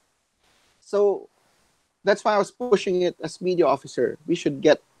 So that's why I was pushing it as media officer. We should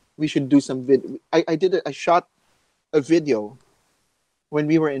do some video. I shot a video when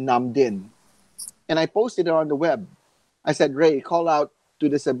we were in Namdin, and I posted it on the web. I said, Ray, call out to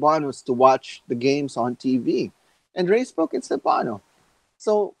the Cebuanos to watch the games on TV. And Ray spoke in Cebuano.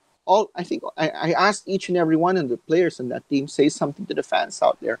 So I asked each and every one of the players on that team, say something to the fans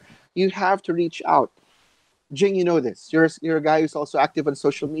out there. You have to reach out. Jing, you know this. You're a guy who's also active on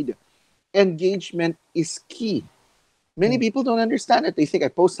social media. Engagement is key. Many people don't understand it. They think I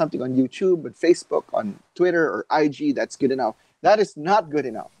post something on YouTube, on Facebook, on Twitter, or IG, that's good enough. That is not good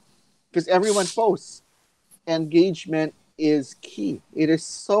enough because everyone posts. Engagement is key. It is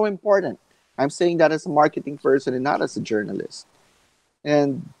so important. I'm saying that as a marketing person and not as a journalist.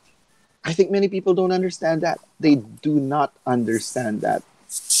 And I think many people don't understand that. They do not understand that.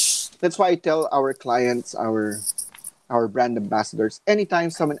 That's why I tell our clients, our brand ambassadors, anytime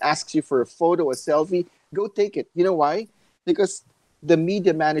someone asks you for a photo, a selfie, go take it. You know why? Because the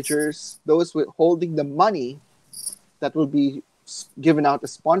media managers, those holding the money that will be given out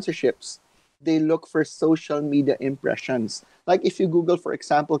as sponsorships, they look for social media impressions. Like if you Google, for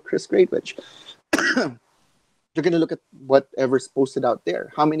example, Chris Greatwich, you're going to look at whatever's posted out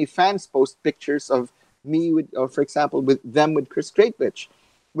there. How many fans post pictures of me with, or for example, with Chris Greatwich,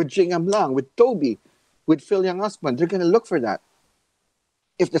 with Jing Amlang, with Toby, with Phil Young husband? They're going to look for that.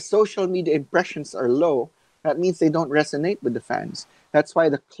 If the social media impressions are low, that means they don't resonate with the fans. That's why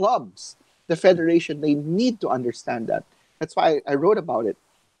the clubs, the federation, they need to understand that. That's why I wrote about it.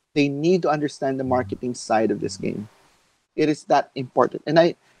 They need to understand the marketing side of this game. It is that important. And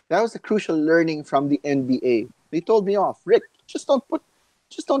that was a crucial learning from the NBA. They told me off, Rick, just don't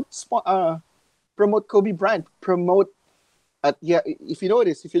promote Kobe Bryant. If you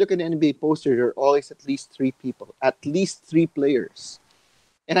notice, if you look at the NBA poster, there are always at least 3 people, at least 3 players.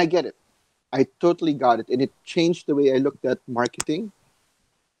 And I get it. I totally got it. And it changed the way I looked at marketing.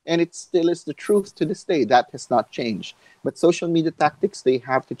 And it still is the truth to this day. That has not changed. But social media tactics, they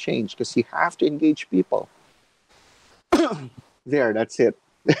have to change because you have to engage people. That's it.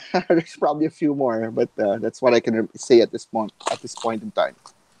 There's probably a few more, but that's what I can say at this point in time.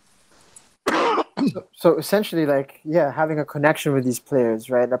 So essentially, having a connection with these players,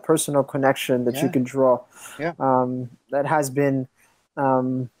 right? A personal connection that you can draw. Yeah. That has been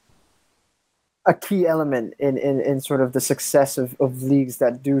a key element in sort of the success of leagues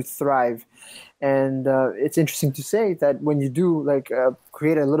that do thrive. And it's interesting to say that when you do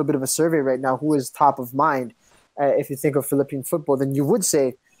create a little bit of a survey right now, who is top of mind, if you think of Philippine football, then you would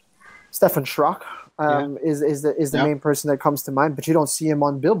say Stefan Schrock is the main person that comes to mind, but you don't see him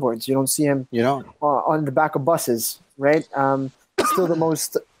on billboards. You don't see him on the back of buses, right? Still the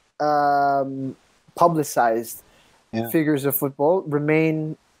most publicized figures of football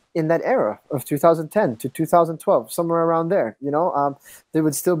remain in that era of 2010 to 2012, somewhere around there. They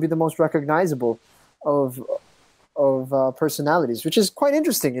would still be the most recognizable of personalities, which is quite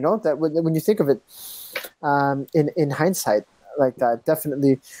interesting. That when you think of it in hindsight, like that.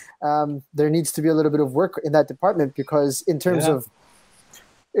 Definitely, there needs to be a little bit of work in that department because in terms of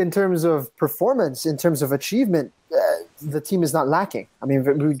performance, in terms of achievement, the team is not lacking. I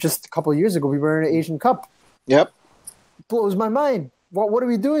mean, just a couple of years ago, we were in an Asian Cup. Yep. Blows my mind. What are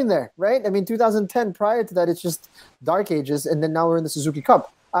we doing there, right? I mean, 2010, prior to that, it's just dark ages, and then now we're in the Suzuki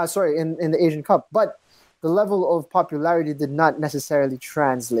Cup. In the Asian Cup. But the level of popularity did not necessarily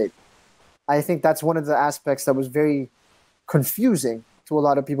translate. I think that's one of the aspects that was very confusing to a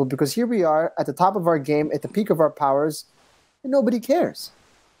lot of people because here we are at the top of our game, at the peak of our powers, and nobody cares.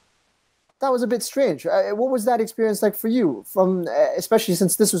 That was a bit strange. What was that experience like for you? Especially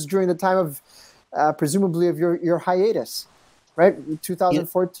since this was during the time of presumably of your hiatus, right?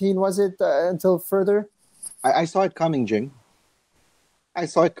 2014 was it until further? I saw it coming, Jing. I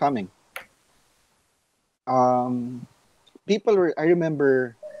saw it coming. I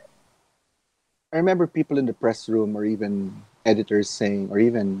remember people in the press room, or even editors saying, or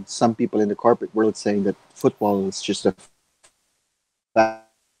even some people in the corporate world saying that football is just a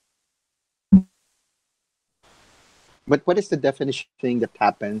But what is the definition of thing that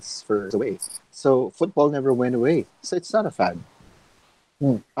happens for away? So football never went away. So it's not a fad.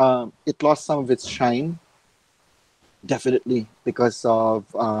 It lost some of its shine, definitely, because of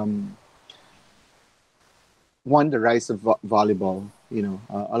one, the rise of volleyball. You know,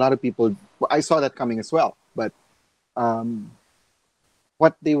 a lot of people. I saw that coming as well. But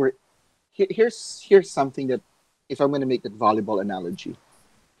what they were here's something that, if I'm going to make that volleyball analogy,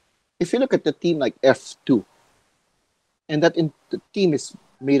 if you look at the team like F2. And the team is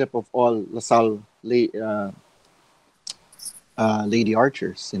made up of all LaSalle lady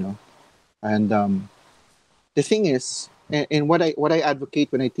archers, you know. And the thing is, and what I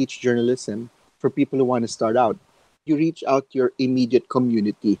advocate when I teach journalism for people who want to start out, you reach out to your immediate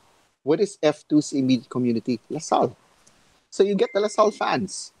community. What is F2's immediate community? LaSalle. So you get the LaSalle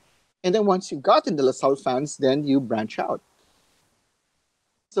fans. And then once you've gotten the LaSalle fans, then you branch out.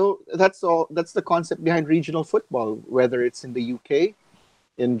 So that's all. That's the concept behind regional football, whether it's in the UK,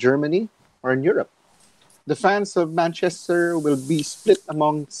 in Germany, or in Europe. The fans of Manchester will be split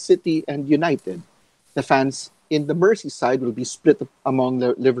among City and United. The fans in the Merseyside will be split among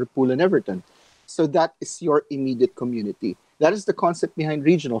Liverpool and Everton. So that is your immediate community. That is the concept behind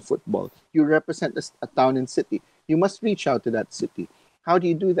regional football. You represent a town and city. You must reach out to that city. How do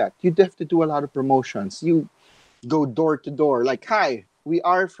you do that? You have to do a lot of promotions. You go door to door, like, hi, we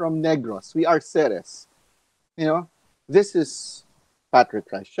are from Negros. We are Ceres. You know, this is Patrick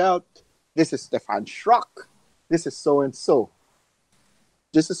Reichelt. This is Stefan Schrock. This is so-and-so.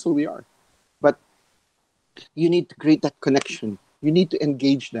 This is who we are. But you need to create that connection. You need to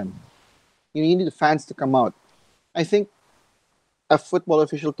engage them. You need the fans to come out. I think a football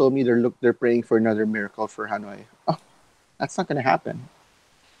official told me they're praying for another miracle for Hanoi. Oh, that's not going to happen.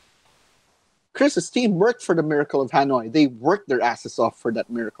 Chris's team worked for the miracle of Hanoi. They worked their asses off for that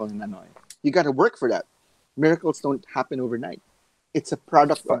miracle in Hanoi. You got to work for that. Miracles don't happen overnight. It's a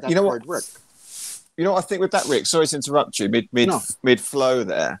product of that hard work. You know what I think with that, Rick? Sorry to interrupt you mid flow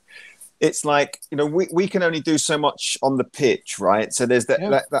there. It's like, you know, we can only do so much on the pitch, right? So there's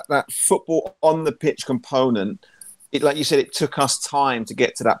that football on the pitch component. It, like you said, it took us time to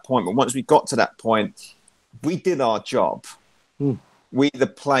get to that point. But once we got to that point, we did our job. We, the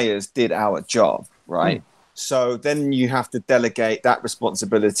players, did our job, right? So then you have to delegate that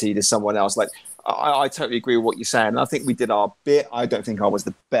responsibility to someone else. Like, I totally agree with what you're saying. I think we did our bit. I don't think I was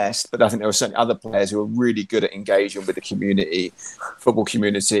the best, but I think there were certainly other players who were really good at engaging with the community, football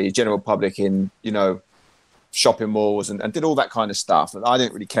community, general public in, you know, shopping malls and did all that kind of stuff. And I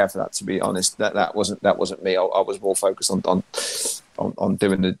didn't really care for that, to be honest. That wasn't me. I was more focused on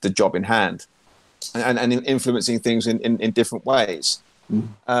doing the job in hand. And influencing things in different ways.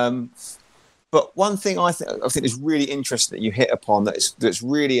 But one thing I think is really interesting that you hit upon that's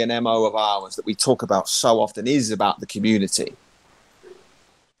really an MO of ours that we talk about so often is about the community.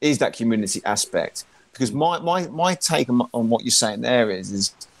 Is that community aspect? Because my take on what you're saying there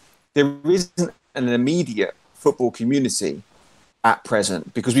is there isn't an immediate football community at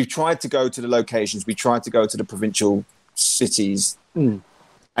present, because we've tried to go to the locations, we tried to go to the provincial cities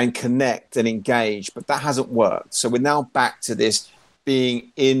and connect and engage, but that hasn't worked. So we're now back to this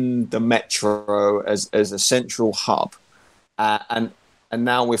being in the metro as a central hub, and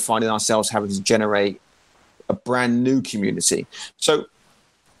now we're finding ourselves having to generate a brand new community. So,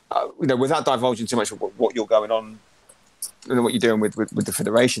 you know, without divulging too much of what you're going on, you know, what you're doing with the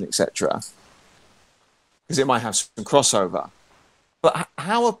federation, etc., because it might have some crossover. But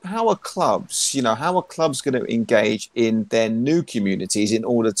how are clubs, you know, how are clubs going to engage in their new communities in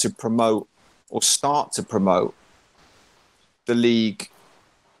order to promote or start to promote the league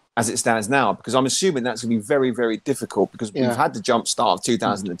as it stands now? Because I'm assuming that's going to be very, very difficult because we've had the jump start of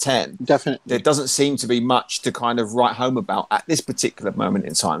 2010. Definitely. There doesn't seem to be much to kind of write home about at this particular moment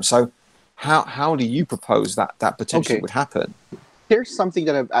in time. So how do you propose that potentially would happen? Here's something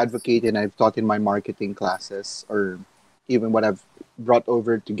that I've advocated and I've taught in my marketing classes, or even what I've brought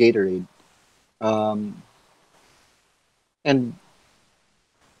over to Gatorade. And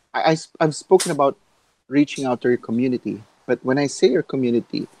I've spoken about reaching out to your community. But when I say your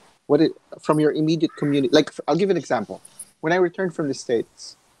community, from your immediate community, like I'll give an example. When I returned from the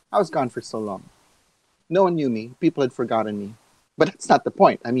States, I was gone for so long. No one knew me. People had forgotten me. But that's not the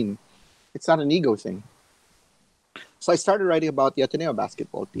point. I mean, it's not an ego thing. So I started writing about the Ateneo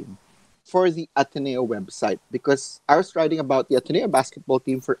basketball team for the Ateneo website, because I was writing about the Ateneo basketball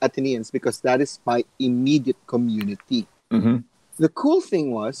team for Ateneans because that is my immediate community. Mm-hmm. The cool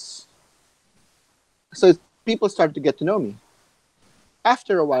thing was, so people started to get to know me.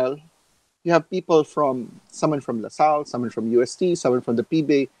 After a while, you have someone from LaSalle, someone from UST, someone from the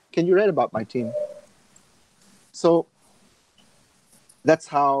PBA. Can you write about my team? So that's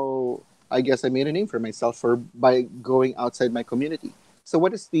how I guess I made a name for myself by going outside my community. So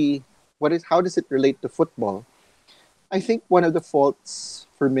how does it relate to football? I think one of the faults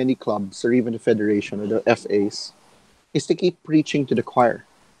for many clubs or even the federation or the FAs is to keep preaching to the choir.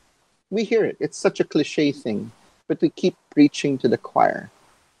 We hear it. It's such a cliche thing, but we keep preaching to the choir.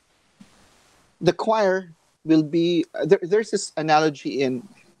 The choir will be there's this analogy in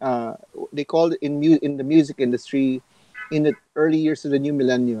they call it in the music industry in the early years of the new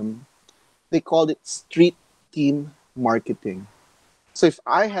millennium. They called it street team marketing. So if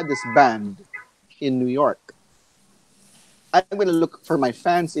I had this band in New York, I'm going to look for my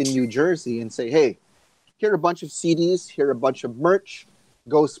fans in New Jersey and say, hey, here are a bunch of CDs, here are a bunch of merch,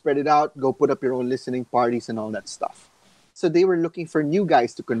 go spread it out, go put up your own listening parties and all that stuff. So they were looking for new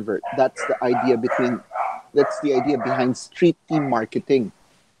guys to convert. That's the idea behind street team marketing.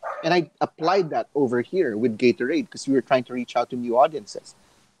 And I applied that over here with Gatorade because we were trying to reach out to new audiences,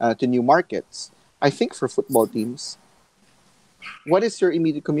 to new markets. I think for football teams, what is your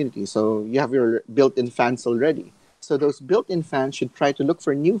immediate community? So you have your built-in fans already. So those built-in fans should try to look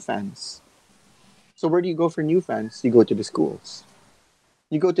for new fans. So where do you go for new fans? You go to the schools.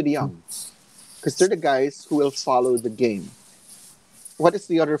 You go to the young. Because they're the guys who will follow the game. What is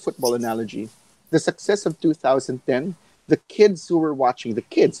the other football analogy? The success of 2010, the kids who were watching,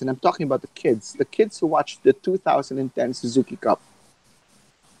 and I'm talking about the kids who watched the 2010 Suzuki Cup,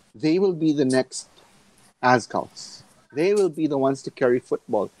 they will be the next Azkals. They will be the ones to carry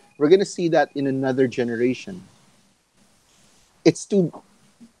football. We're going to see that in another generation.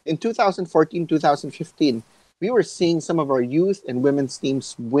 In 2014, 2015, we were seeing some of our youth and women's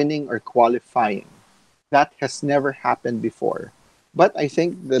teams winning or qualifying. That has never happened before. But I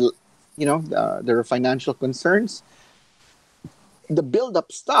think there are financial concerns. The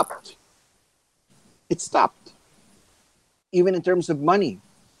build-up stopped. It stopped. Even in terms of money,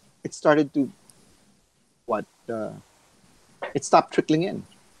 it started to it stopped trickling in.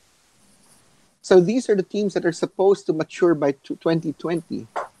 So these are the teams that are supposed to mature by 2020,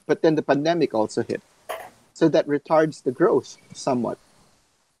 but then the pandemic also hit. So that retards the growth somewhat.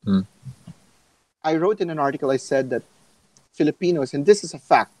 I wrote in an article, I said that Filipinos, and this is a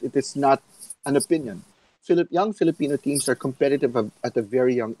fact, it is not an opinion, young Filipino teams are competitive at a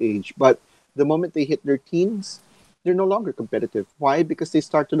very young age, but the moment they hit their teens, they're no longer competitive. Why? Because they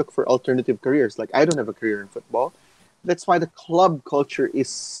start to look for alternative careers. Like, I don't have a career in football. That's why the club culture is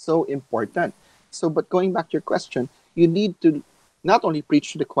so important. So, but going back to your question, you need to not only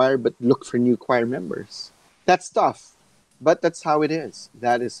preach to the choir, but look for new choir members. That's tough, but that's how it is.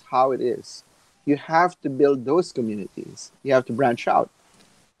 That is how it is. You have to build those communities. You have to branch out.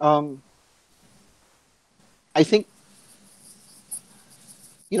 I think,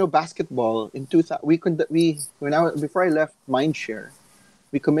 basketball in 2000. Before I left Mindshare,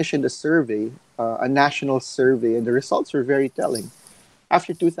 we commissioned a survey, a national survey, and the results were very telling.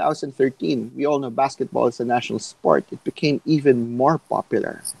 After 2013, we all know basketball is a national sport. It became even more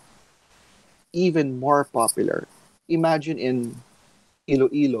popular. Even more popular. Imagine in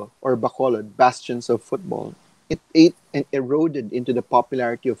Iloilo or Bacolod, bastions of football. It ate and eroded into the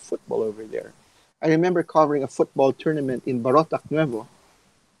popularity of football over there. I remember covering a football tournament in Barotac Nuevo.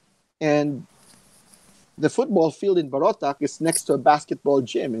 And the football field in Barotac is next to a basketball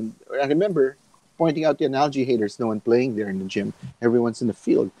gym. And I remember pointing out the analogy haters, no one playing there in the gym. Everyone's in the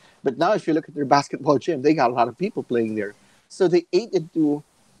field. But now if you look at their basketball gym, they got a lot of people playing there. So they ate into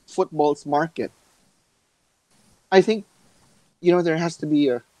football's market. I think, there has to be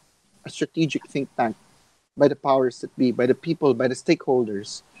a strategic think tank by the powers that be, by the people, by the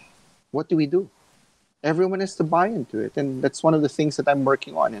stakeholders, what do we do? Everyone has to buy into it. And that's one of the things that I'm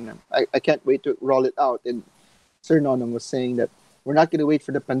working on. And I can't wait to roll it out. And Sir Nonong was saying that we're not going to wait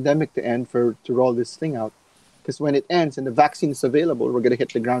for the pandemic to end to roll this thing out. Because when it ends and the vaccine is available, we're going to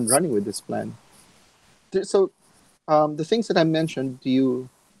hit the ground running with this plan. So the things that I mentioned to you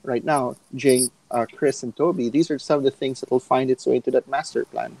right now, Jane, Chris, and Toby, these are some of the things that will find its way into that master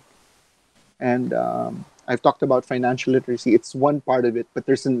plan. And I've talked about financial literacy. It's one part of it, but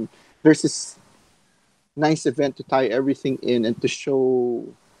there's this nice event to tie everything in and to show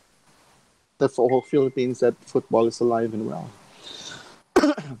the whole Philippines that football is alive and well.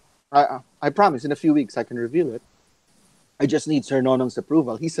 I promise in a few weeks I can reveal it. I just need Sir Nonong's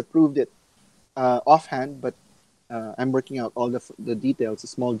approval. He's approved it offhand, but I'm working out all the details, the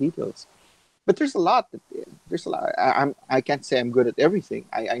small details. But there's a lot. There's a lot. I can't say I'm good at everything.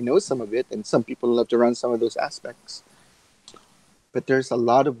 I know some of it, and some people love to run some of those aspects. But there's a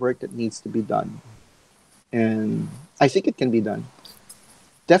lot of work that needs to be done, and I think it can be done.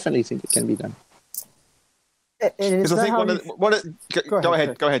 Definitely think it can be done. Because I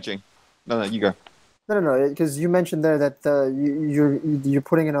think go ahead, Jing. No, you go. No, because you mentioned there that you're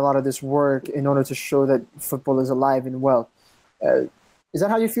putting in a lot of this work in order to show that football is alive and well. Is that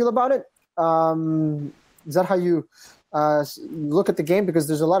how you feel about it? Is that how you look at the game? Because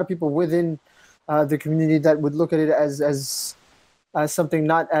there's a lot of people within the community that would look at it as something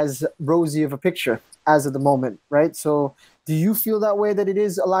not as rosy of a picture as of the moment, right? So do you feel that way, that it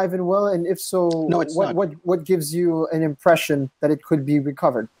is alive and well? And if so, no, it's not. What gives you an impression that it could be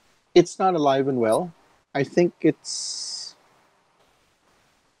recovered? It's not alive and well. I think we've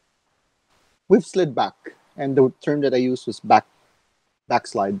slid back, and the term that I used was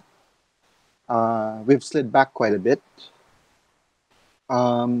backslide. We've slid back quite a bit,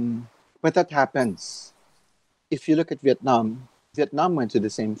 but that happens. If you look at Vietnam went through the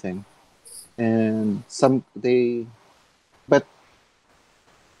same thing, and but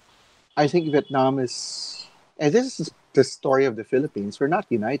I think Vietnam is, and this is the story of the Philippines. We're not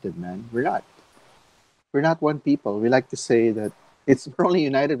united, man. We're not. We're not one people. We like to say that we're only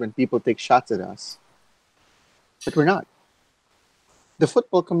united when people take shots at us, but we're not. The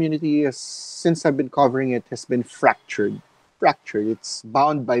football community, since I've been covering it, has been fractured. It's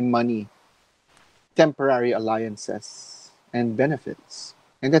bound by money, temporary alliances, and benefits.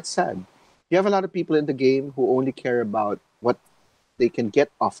 And that's sad. You have a lot of people in the game who only care about what they can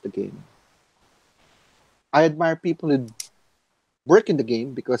get off the game. I admire people who work in the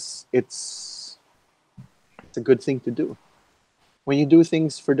game because it's a good thing to do. When you do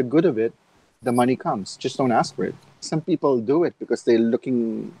things for the good of it, the money comes. Just don't ask for it. Some people do it because they're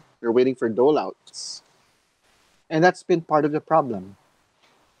waiting for dole-outs. And that's been part of the problem.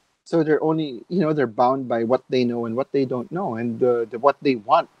 So they're only, they're bound by what they know and what they don't know, and what they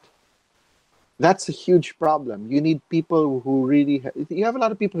want. That's a huge problem. You need people who really, you have a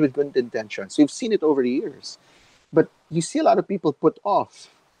lot of people with good intentions. We've seen it over the years. But you see a lot of people put off.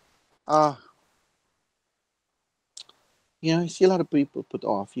 You see a lot of people put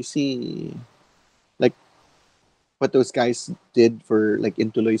off. You see, like, what those guys did for, like,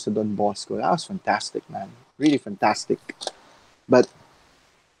 in Tuloy sa Don Bosco. That was fantastic, man. Really fantastic. But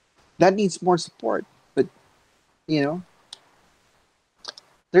that needs more support. But,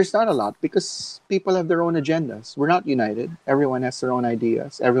 there's not a lot because people have their own agendas. We're not united. Everyone has their own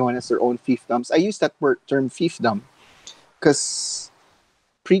ideas. Everyone has their own fiefdoms. I use that term fiefdom because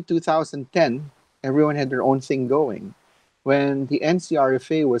pre-2010, everyone had their own thing going. When the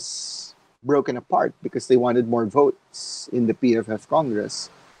NCRFA was broken apart because they wanted more votes in the PFF Congress,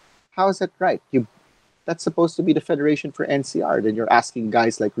 how is that right? That's supposed to be the Federation for NCR. Then you're asking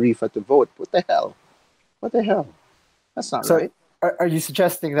guys like Rifa to vote. What the hell? That's not right. Are you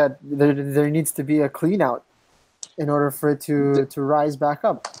suggesting that there needs to be a clean out in order for it to rise back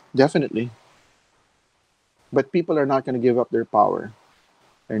up? Definitely. But people are not going to give up their power.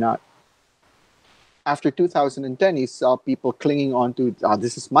 They're not. After 2010, you saw people clinging on to,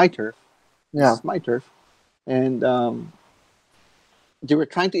 this is my turf. This is my turf. And they were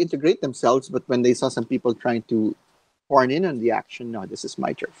trying to integrate themselves, but when they saw some people trying to horn in on the action, no, this is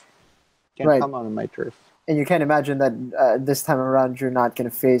my turf. Can't come on my turf. And you can't imagine that this time around you're not going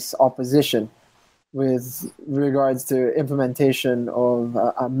to face opposition with regards to implementation of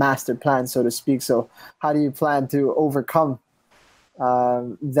a master plan, so to speak. So how do you plan to overcome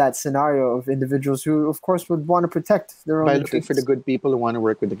that scenario of individuals who, of course, would want to protect their own by interests? Looking for the good people who want to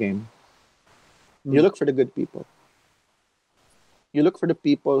work with the game. You look for the good people. You look for the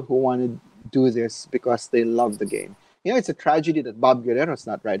people who want to do this because they love the game. It's a tragedy that Bob Guerrero's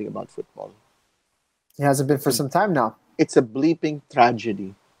not writing about football. He hasn't been for some time now. It's a bleeping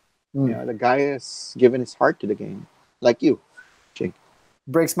tragedy. The guy has given his heart to the game, like you, Jake.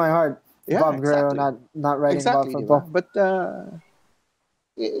 Breaks my heart. Yeah, Bob Guerrero exactly. not writing about Exactly, football. but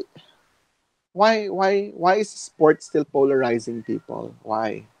it, why is sport still polarizing people?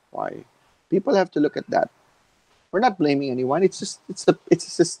 Why? People have to look at that. We're not blaming anyone. It's a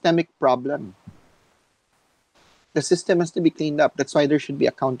systemic problem. The system has to be cleaned up. That's why there should be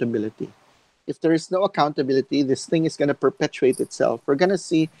accountability. If there is no accountability, this thing is going to perpetuate itself. We're going to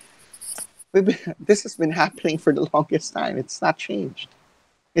see this has been happening for the longest time. It's not changed.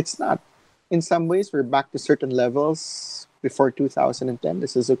 It's not. In some ways, we're back to certain levels before 2010, the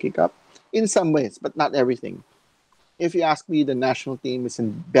Suzuki Cup. In some ways, but not everything. If you ask me, the national team is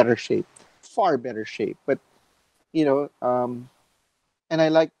in better shape, far better shape. But, and I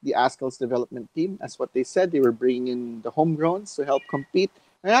like the Azkals development team. That's what they said. They were bringing in the homegrowns to help compete.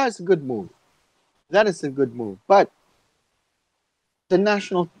 And that is a good move. That is a good move. But the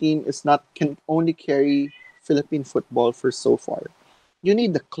national team can only carry Philippine football for so far. You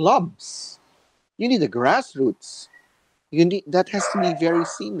need the clubs. You need the grassroots. That has to be very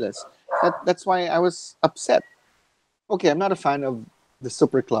seamless. That's why I was upset. Okay, I'm not a fan of the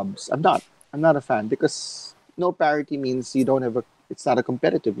super clubs. I'm not. I'm not a fan because no parity means you don't have it's not a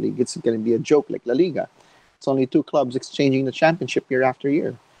competitive league. It's going to be a joke like La Liga. It's only two clubs exchanging the championship year after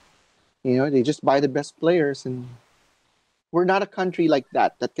year. They just buy the best players, and we're not a country like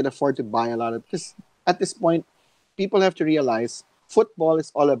that can afford to buy a lot of. Because at this point, people have to realize football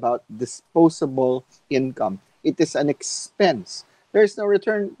is all about disposable income. It is an expense. There is no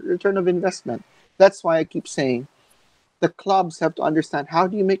return of investment. That's why I keep saying the clubs have to understand, how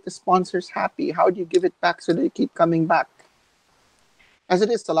do you make the sponsors happy? How do you give it back so they keep coming back? As it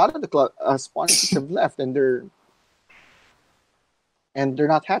is, a lot of the sponsors have left, and they're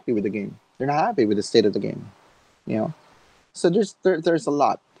not happy with the game. They're not happy with the state of the game. So there's a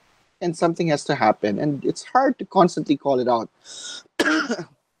lot, and something has to happen, and it's hard to constantly call it out.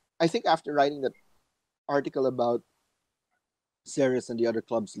 I think after writing that article about Ceres and the other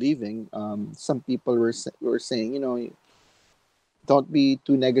clubs leaving, some people were saying, don't be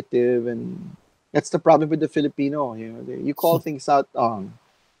too negative, and that's the problem with the Filipino. You call things out.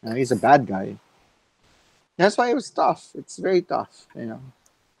 He's a bad guy. That's why it was tough. It's very tough.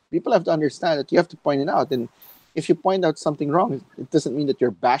 People have to understand that you have to point it out, and if you point out something wrong, it doesn't mean that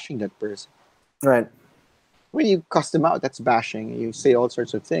you're bashing that person. Right. When you cuss them out, that's bashing. You say all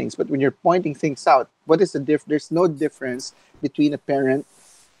sorts of things. But when you're pointing things out, what is the difference? There's no difference between a parent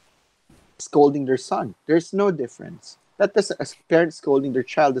scolding their son. There's no difference. A parent scolding their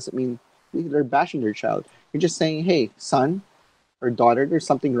child doesn't mean they're bashing their child. You're just saying, hey, son or daughter, there's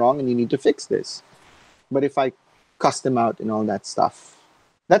something wrong and you need to fix this. But if I cuss them out and all that stuff,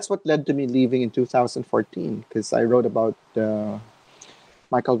 that's what led to me leaving in 2014, because I wrote about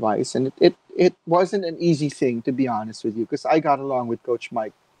Michael Weiss, and it wasn't an easy thing, to be honest with you, because I got along with Coach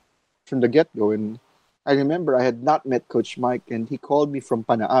Mike from the get-go, and I remember I had not met Coach Mike, and he called me from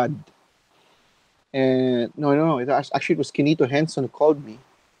Panaad. And no, it was Quinito Henson who called me.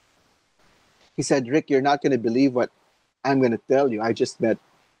 He said, Rick, you're not going to believe what I'm going to tell you.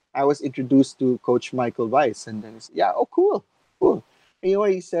 I was introduced to Coach Michael Weiss, and then he said, yeah, oh, cool. And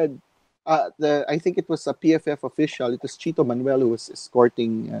what he said, I think it was a PFF official. It was Chito Manuel who was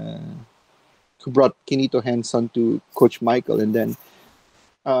escorting, who brought Quinito Henson to Coach Michael. And then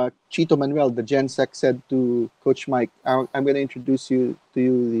Chito Manuel, the GenSec, said to Coach Mike, I'm going to introduce you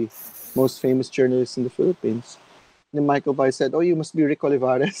the most famous journalist in the Philippines. And then Michael Weiss said, oh, you must be Rick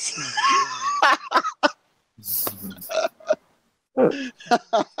Olivares.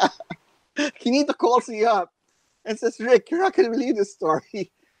 Quinito calls me up and says, Rick, you're not going to believe this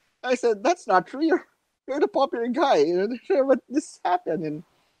story. I said, that's not true. You're the popular guy. But this happened. And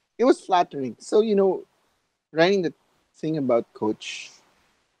it was flattering. So, writing the thing about Coach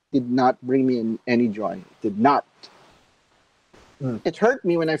did not bring me any joy. It did not. It hurt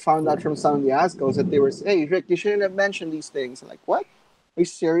me when I found out from some of the Azkals that they were saying, hey, Rick, you shouldn't have mentioned these things. I'm like, what? Are you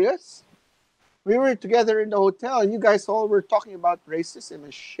serious? We were together in the hotel, and you guys all were talking about racism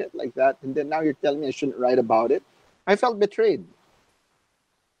and shit like that. And then now you're telling me I shouldn't write about it. I felt betrayed.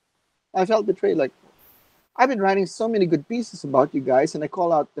 Like, I've been writing so many good pieces about you guys, and I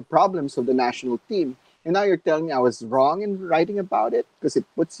call out the problems of the national team. And now you're telling me I was wrong in writing about it because it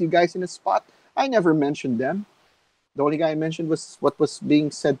puts you guys in a spot. I never mentioned them. The only guy I mentioned was what was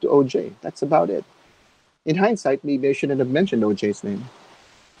being said to OJ. That's about it. In hindsight, maybe I shouldn't have mentioned OJ's name.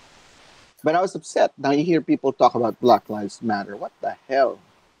 But I was upset. Now you hear people talk about Black Lives Matter. What the hell?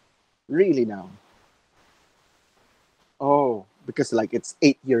 Really now? Oh, because it's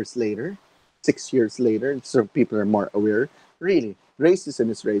 8 years later. 6 years later, so people are more aware. Really, racism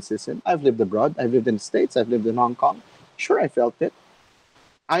is racism. I've lived abroad. I've lived in the States. I've lived in Hong Kong. Sure, I felt it.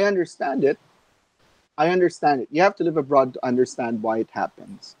 I understand it. I understand it. You have to live abroad to understand why it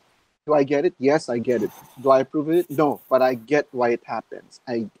happens. Do I get it? Yes, I get it. Do I approve of it? No, but I get why it happens.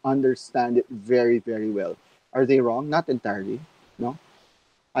 I understand it very, very well. Are they wrong? Not entirely. No,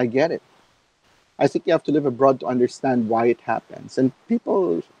 I get it. I think you have to live abroad to understand why it happens. And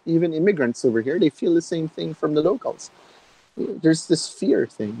people, even immigrants over here, they feel the same thing from the locals. There's this fear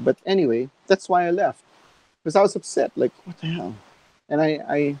thing. But anyway, that's why I left. Because I was upset. Like, what the hell?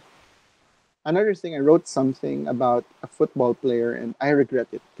 And another thing, I wrote something about a football player, and I regret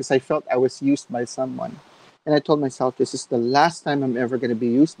it because I felt I was used by someone. And I told myself, this is the last time I'm ever going to be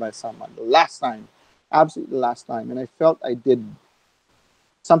used by someone. The last time. Absolutely the last time. And I felt I did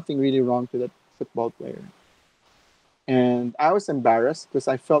something really wrong to that football player. And I was embarrassed because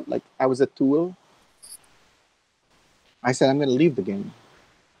I felt like I was a tool. I said, I'm going to leave the game.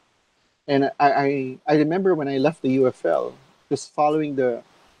 And I remember when I left the UFL, just following the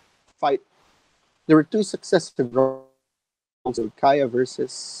fight, there were two successive rounds of Kaya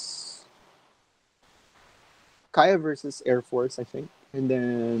versus Air Force, I think, and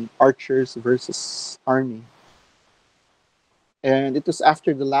then Archers versus Army. And it was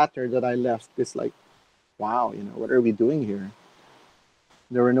after the latter that I left. It's like, wow, what are we doing here?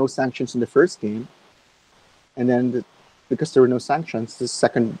 There were no sanctions in the first game, and then because there were no sanctions, the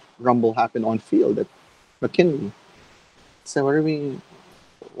second rumble happened on field at McKinley. So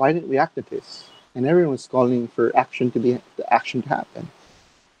why didn't we act at this? And everyone was calling for the action to happen.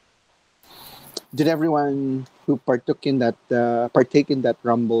 Did everyone who partake in that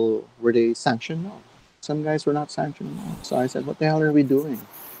rumble, were they sanctioned? No. Some guys were not sanctioned. No. So I said, what the hell are we doing?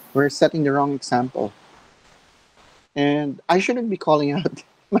 We're setting the wrong example. And I shouldn't be calling out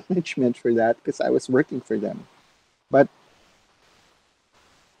management for that because I was working for them. But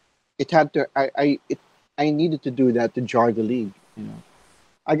it had to. I needed to do that to jar the league.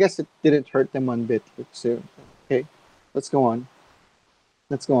 I guess it didn't hurt them one bit. So, okay, let's go on.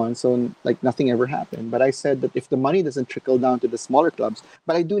 So, like, nothing ever happened. But I said that if the money doesn't trickle down to the smaller clubs,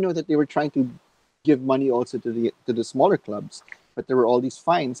 but I do know that they were trying to give money also to the smaller clubs, but there were all these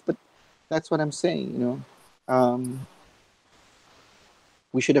fines. But that's what I'm saying.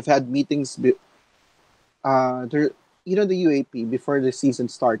 We should have had meetings. The UAP, before the season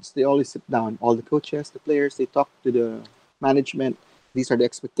starts, they always sit down, all the coaches, the players, they talk to the management. These are the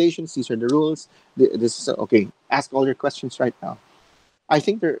expectations. These are the rules. This is okay. Ask all your questions right now. I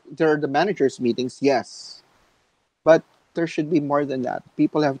think there are the managers' meetings, yes, but there should be more than that.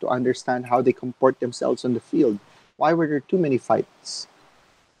 People have to understand how they comport themselves on the field. Why were there too many fights?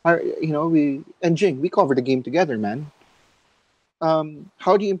 We covered the game together, man.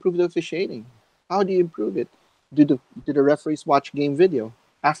 How do you improve the officiating? How do you improve it? Do the referees watch game video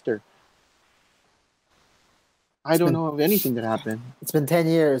after? I don't know of anything that happened. It's been 10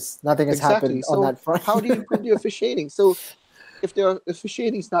 years. Nothing has happened on that front. How do you improve the officiating? So if the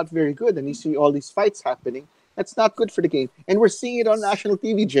officiating is not very good and you see all these fights happening, that's not good for the game. And we're seeing it on national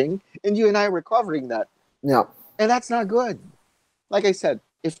TV, Jing, and you and I were covering that. Yeah. And that's not good. Like I said,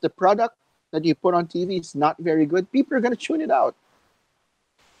 if the product that you put on TV is not very good, people are going to tune it out.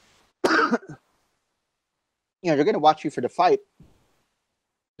 They're going to watch you for the fight.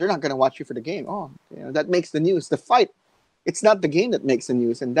 They're not going to watch you for the game. Oh, that makes the news. The fight, it's not the game that makes the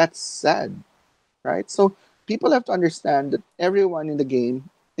news, and that's sad, right? So people have to understand that everyone in the game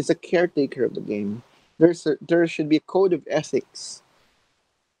is a caretaker of the game. There should be a code of ethics.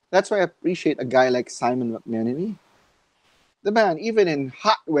 That's why I appreciate a guy like Simon McMenemy. The man, even in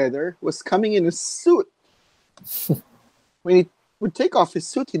hot weather, was coming in a suit. When he would take off his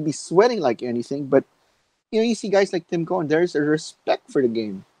suit, he'd be sweating like anything. But you see guys like Tim Cohen, there's a respect for the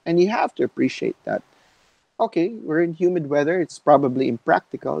game. And you have to appreciate that. Okay, we're in humid weather. It's probably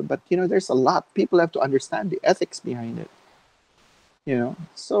impractical. But, there's a lot. People have to understand the ethics behind it.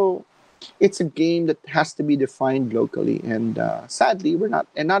 So it's a game that has to be defined locally. And sadly, we're not.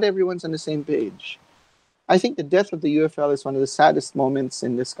 And not everyone's on the same page. I think the death of the UFL is one of the saddest moments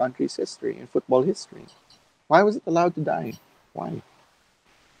in this country's history, in football history. Why was it allowed to die? Why?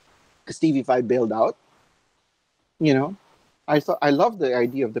 Because TV5 bailed out? I love the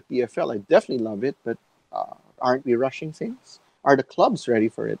idea of the PFL. I definitely love it, but aren't we rushing things? Are the clubs ready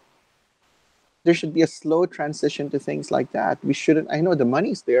for it? There should be a slow transition to things like that. We shouldn't. I know the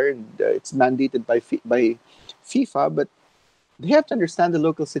money's there and it's mandated by FIFA, but they have to understand the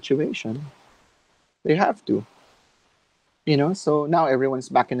local situation. They have to. So now everyone's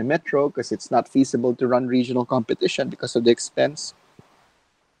back in the metro because it's not feasible to run regional competition because of the expense.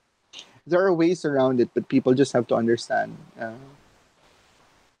 There are ways around it, but people just have to understand.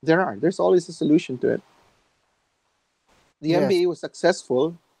 There's always a solution to it. The Yes. NBA was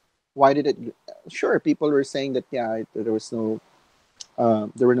successful. Why did it? Sure, people were saying that there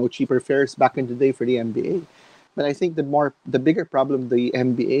were no cheaper fares back in the day for the NBA. But I think the bigger problem of the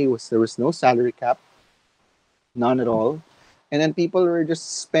NBA was there was no salary cap, none at all, and then people were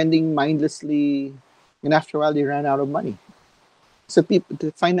just spending mindlessly, and after a while they ran out of money. So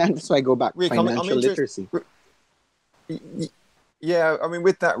the finance. So I go back Rick, I'm financial interested. literacy. Yeah, I mean,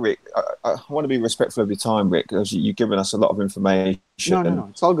 with that, Rick, I want to be respectful of your time, Rick, because you've given us a lot of information. No,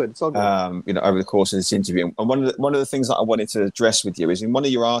 it's all good. It's all good. Over the course of this interview, and one of the things that I wanted to address with you is in one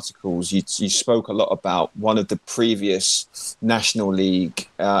of your articles, you spoke a lot about one of the previous National League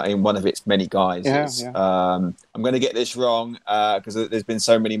in one of its many guises. Yeah. I'm going to get this wrong because there's been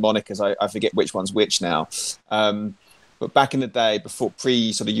so many monikers, I forget which one's which now. But back in the day, before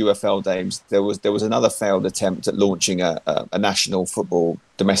sort of UFL days, there was another failed attempt at launching a national football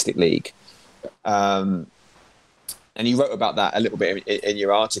domestic league, and you wrote about that a little bit in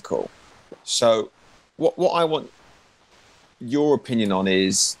your article. So, what I want your opinion on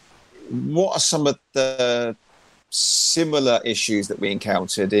is what are some of the similar issues that we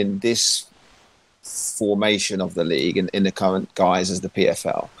encountered in this formation of the league in the current guise as the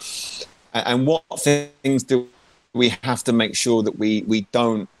PFL, and what things do we have to make sure that we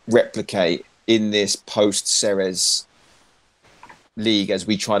don't replicate in this post-Ceres league as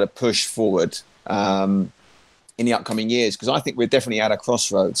we try to push forward in the upcoming years? Because I think we're definitely at a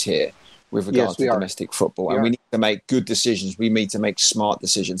crossroads here with regards to domestic football. And we need to make good decisions. We need to make smart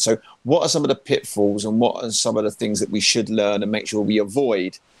decisions. So what are some of the pitfalls and what are some of the things that we should learn and make sure we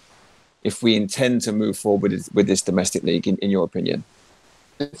avoid if we intend to move forward with this domestic league, in your opinion?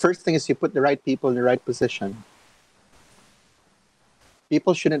 The first thing is you put the right people in the right position.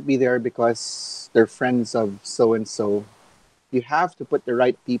 People shouldn't be there because they're friends of so-and-so. You have to put the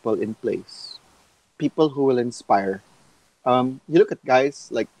right people in place. People who will inspire. You look at guys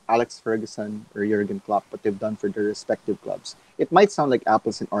like Alex Ferguson or Jurgen Klopp, what they've done for their respective clubs. It might sound like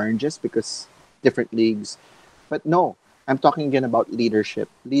apples and oranges because different leagues. But no, I'm talking again about leadership.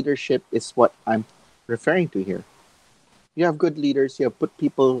 Leadership is what I'm referring to here. You have good leaders. You have put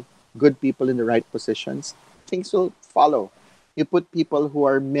good people in the right positions. Things will follow. You put people who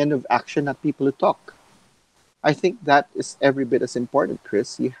are men of action, not people who talk. I think that is every bit as important,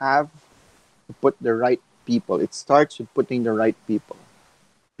 Chris. You have to put the right people. It starts with putting the right people.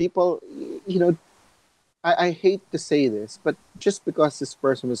 People, I hate to say this, but just because this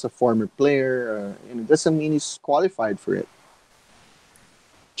person was a former player, doesn't mean he's qualified for it.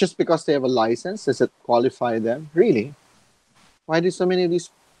 Just because they have a license, does it qualify them? Really? Why do so many of these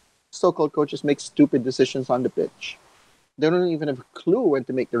so-called coaches make stupid decisions on the pitch? They don't even have a clue when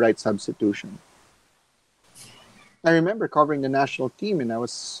to make the right substitution. I remember covering the national team and I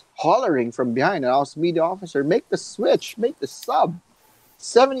was hollering from behind and I was media officer, make the switch, make the sub.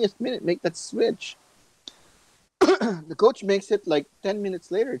 70th minute, make that switch. The coach makes it like 10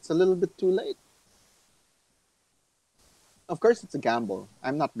 minutes later. It's a little bit too late. Of course, it's a gamble.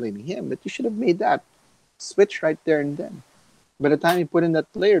 I'm not blaming him, but you should have made that switch right there and then. By the time you put in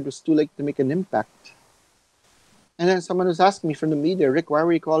that player, it was too late to make an impact. And then someone was asking me from the media, Rick, why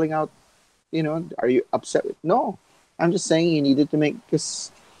were you calling out, are you upset with? No, I'm just saying you needed to make,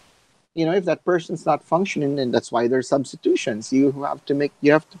 because, if that person's not functioning, then that's why there's substitutions. It's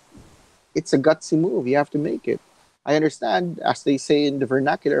a gutsy move. You have to make it. I understand, as they say in the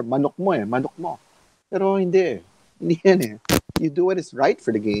vernacular, manok mo. Pero hindi. Hindi yan eh. You do what is right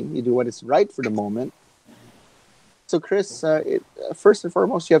for the game. You do what is right for the moment. So, Chris, first and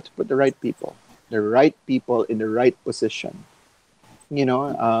foremost, you have to put the right people. The right people in the right position.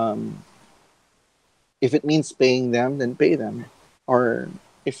 If it means paying them, then pay them. Or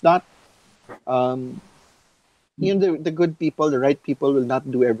if not, the good people, the right people will not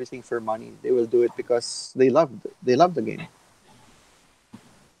do everything for money. They will do it because they love the game.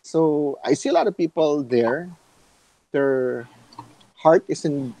 So I see a lot of people there. Their heart is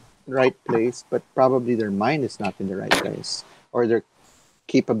in the right place, but probably their mind is not in the right place, or their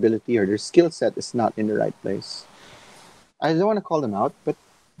capability or their skill set is not in the right place. I don't want to call them out, but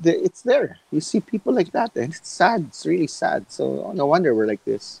it's there. You see people like that, and it's sad. It's really sad. So no wonder we're like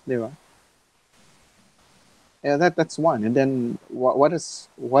this. Yeah, that's one. And then what has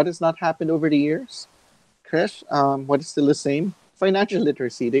not happened over the years, Chris? What is still the same? Financial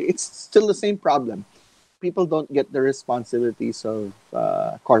literacy. It's still the same problem. People don't get the responsibilities of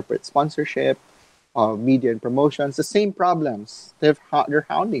corporate sponsorship, of media and promotions. The same problems. They're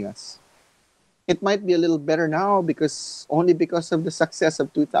hounding us. It might be a little better now because only because of the success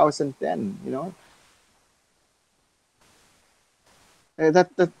of 2010. You know,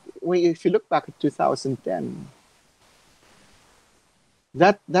 that when if you look back at 2010,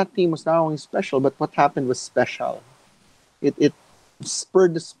 that team was not only special, but what happened was special. It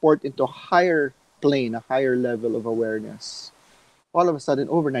spurred the sport into a higher plane, a higher level of awareness. All of a sudden,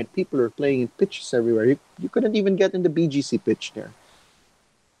 overnight, people are playing in pitches everywhere. You couldn't even get in the BGC pitch there.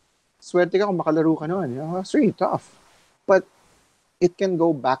 Swerte ka kung makalaro ka noon. You know, it's really tough. But it can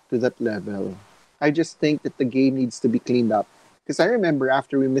go back to that level. I just think that the game needs to be cleaned up. Because I remember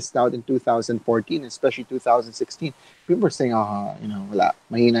after we missed out in 2014, especially 2016, people were saying, wala,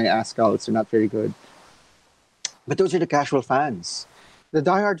 mahina yung Azkals, they're not very good. But those are the casual fans. The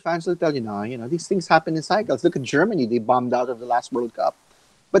diehard fans will tell you, no, these things happen in cycles. Look at Germany, they bombed out of the last World Cup.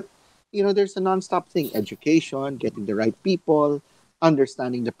 But, there's a non-stop thing, education, getting the right people,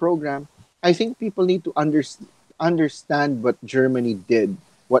 understanding the program. I think people need to understand what Germany did,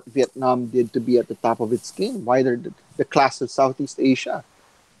 what Vietnam did to be at the top of its game, why they're the class of Southeast Asia.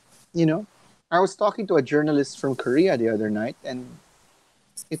 I was talking to a journalist from Korea the other night, and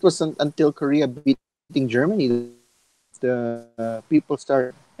it wasn't until Korea beating Germany the people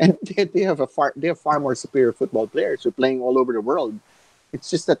start, and they have far more superior football players who are playing all over the world. It's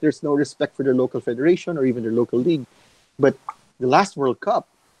just that there's no respect for their local federation or even their local league. But the last World Cup,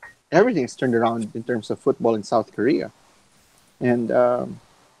 everything's turned around in terms of football in South Korea. And I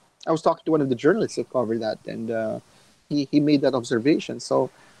was talking to one of the journalists that covered that, and he made that observation.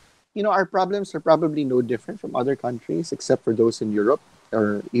 So, our problems are probably no different from other countries, except for those in Europe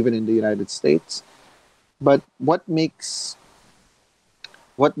or even in the United States. But what makes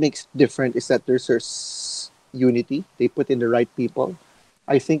different is that there's unity. They put in the right people.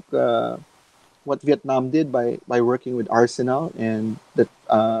 I think what Vietnam did by working with Arsenal and the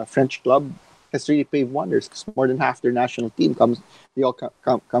French club has really paved wonders, because more than half their national team they all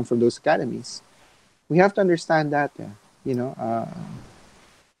come from those academies. We have to understand that.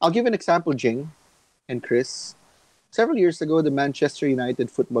 I'll give an example, Jing and Chris. Several years ago, the Manchester United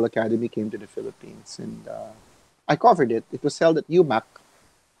Football Academy came to the Philippines, and I covered it. It was held at UMAC,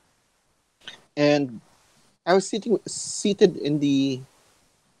 and I was seated in the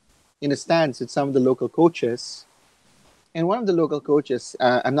stands with some of the local coaches. And one of the local coaches,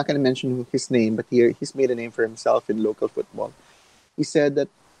 I'm not going to mention his name, but he's made a name for himself in local football. He said that,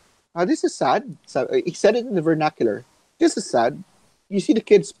 this is sad. So, he said it in the vernacular. This is sad. You see the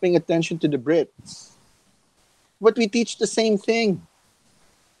kids paying attention to the Brits. But we teach the same thing.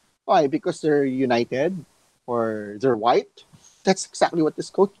 Why? Because they're united or they're white? That's exactly what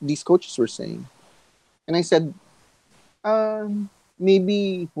these coaches were saying. And I said,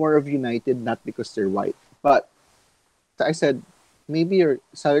 maybe more of united, not because they're white. But I said, maybe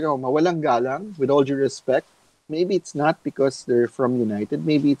sabi ko, mawalang galang, with all due respect, maybe it's not because they're from United,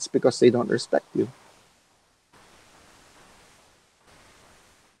 maybe it's because they don't respect you.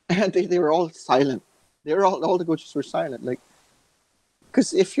 And they were all silent. All the coaches were silent. Like,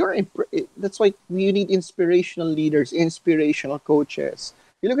 because if you're, that's why you need inspirational leaders, inspirational coaches.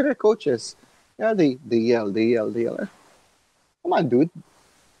 You look at our coaches, they yell. Come on, dude.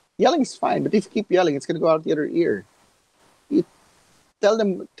 Yelling is fine, but if you keep yelling, it's going to go out the other ear. You tell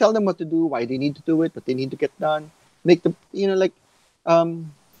them what to do, why they need to do it, what they need to get done. Make them,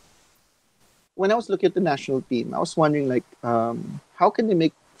 when I was looking at the national team, I was wondering, how can they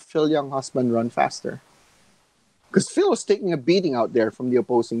make Phil Young-Husband run faster? Because Phil was taking a beating out there from the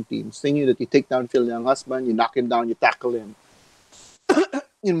opposing teams. They knew that you take down Phil Young-Husband, you knock him down, you tackle him.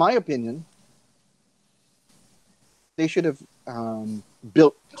 In my opinion, they should have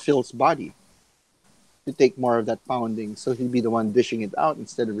built Phil's body to take more of that pounding, so he'd be the one dishing it out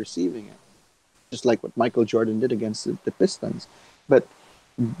instead of receiving it. Just like what Michael Jordan did against the Pistons. But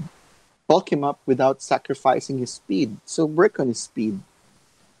bulk him up without sacrificing his speed. So work on his speed.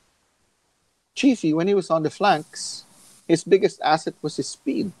 Chiefy, when he was on the flanks, his biggest asset was his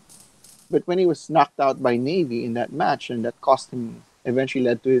speed. But when he was knocked out by Navy in that match, and that cost him, eventually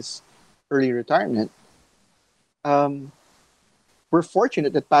led to his early retirement, we're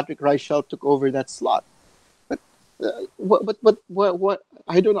fortunate that Patrick Reichel took over that slot. But what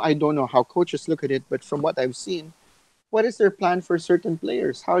I don't know how coaches look at it, but from what I've seen, what is their plan for certain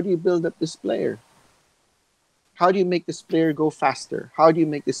players? How do you build up this player? How do you make this player go faster? How do you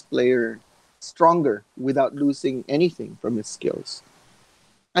make this player stronger without losing anything from his skills?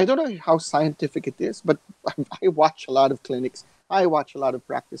 I don't know how scientific it is, but I watch a lot of clinics. I watch a lot of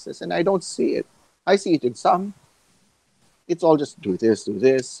practices, and I don't see it. I see it in some. It's all just do this,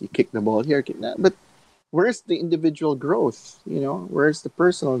 you kick the ball here, kick that. But where's the individual growth? Where's the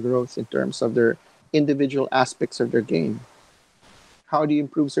personal growth in terms of their individual aspects of their game? How do you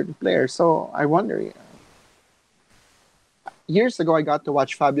improve certain players? So I wonder. Years ago, I got to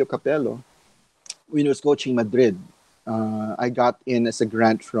watch Fabio Capello when he was coaching Madrid. I got in as a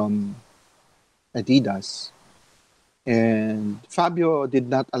grant from Adidas, and Fabio did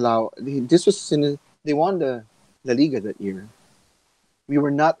not allow. This was they won the La Liga that year. We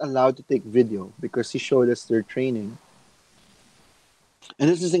were not allowed to take video because he showed us their training, and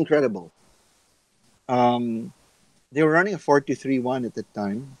this is incredible. They were running a 4-2-3-1 at the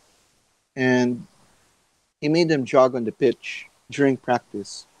time, and he made them jog on the pitch during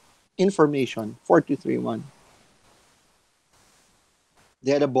practice. In formation, 4-2-3-1.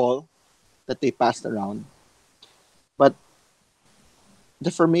 They had a ball that they passed around, but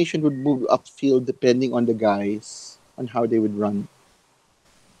the formation would move upfield depending on the guys, on how they would run.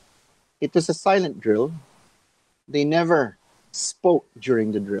 It was a silent drill. They never spoke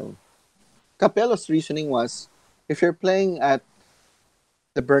during the drill. Capello's reasoning was, if you're playing at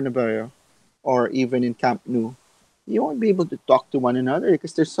the Bernabeu or even in Camp Nou, you won't be able to talk to one another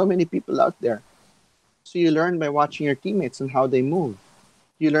because there's so many people out there. So you learn by watching your teammates and how they move.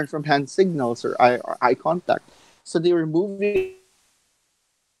 You learn from hand signals or eye contact. So they were moving.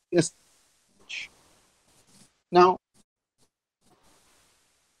 Now,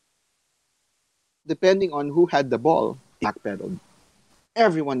 depending on who had the ball, backpedaled.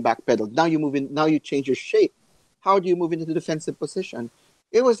 Everyone backpedaled. Now you move in. Now you change your shape. How do you move into the defensive position?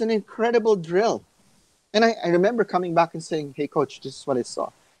 It was an incredible drill. And I remember coming back and saying, hey, coach, this is what I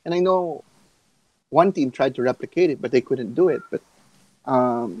saw. And I know one team tried to replicate it, but they couldn't do it. But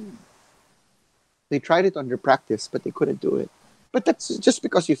they tried it under practice, but they couldn't do it. But that's just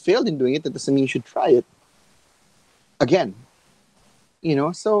because you failed in doing it, that doesn't mean you should try it again.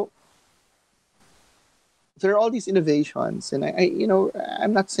 So there are all these innovations. And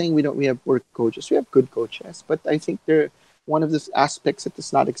I'm not saying we have poor coaches. We have good coaches. But I think one of the aspects that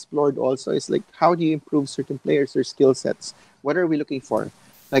is not explored also is like, how do you improve certain players, their skill sets? What are we looking for?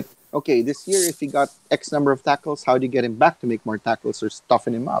 Like, okay, this year, if he got X number of tackles, how do you get him back to make more tackles or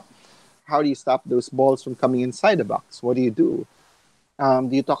toughen him up? How do you stop those balls from coming inside the box? What do you do? Do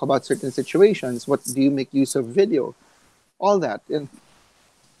you talk about certain situations? What do you make use of video? All that. And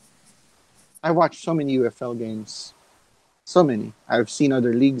I watched so many UFL games. So many. I've seen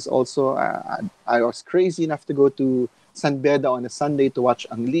other leagues also. I was crazy enough to go to San Beda on a Sunday to watch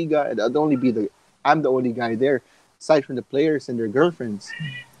Ang Liga. I'm the only guy there, aside from the players and their girlfriends,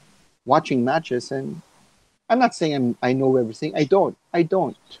 watching matches. And I'm not saying I know everything. I don't.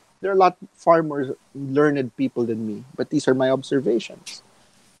 There are a lot far more learned people than me, but these are my observations.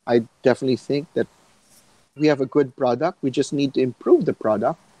 I definitely think that we have a good product. We just need to improve the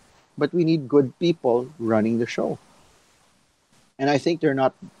product, but we need good people running the show. And I think there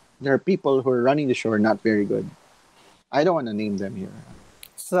are people who are running the show are not very good. I don't want to name them here.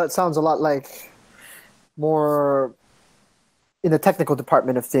 So that sounds a lot like more in the technical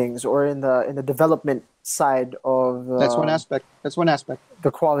department of things, or in the development side of That's one aspect.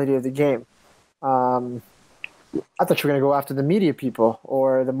 The quality of the game. I thought you were going to go after the media people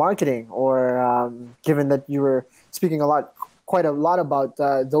or the marketing, or given that you were speaking quite a lot about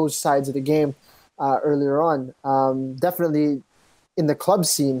those sides of the game earlier on. Definitely in the club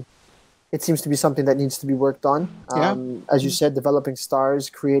scene, it seems to be something that needs to be worked on. As you said, developing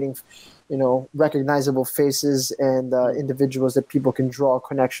stars, creating, recognizable faces and individuals that people can draw a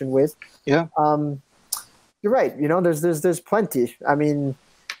connection with. Yeah. You're right. There's plenty. I mean,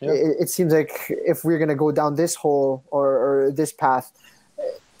 it seems like if we're going to go down this hole or this path,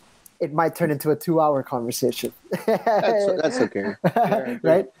 it might turn into a 2-hour conversation. That's okay. Yeah,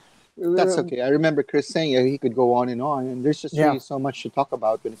 right? That's okay. I remember Chris saying he could go on, and there's just really so much to talk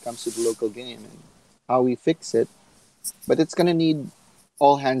about when it comes to the local game and how we fix it. But it's going to need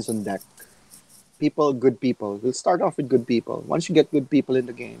all hands on deck. Good people. We'll start off with good people. Once you get good people in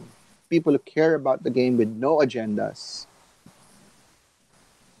the game, people who care about the game with no agendas.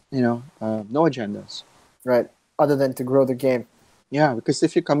 No agendas. Right. Other than to grow the game. Yeah, because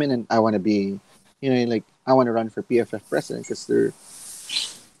if you come in and I want to be, I want to run for PFF president because there are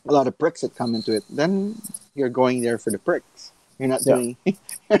a lot of pricks that come into it, then you're going there for the pricks. You're not doing,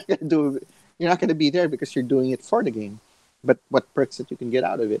 you're not going to be there because you're doing it for the game. But what perks that you can get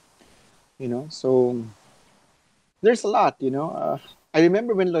out of it, So there's a lot, I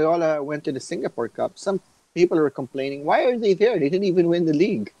remember when Loyola went to the Singapore Cup, some people were complaining, why are they there? They didn't even win the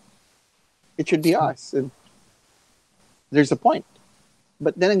league. It should be us. And there's a point.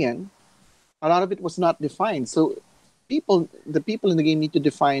 But then again, a lot of it was not defined. So the people in the game need to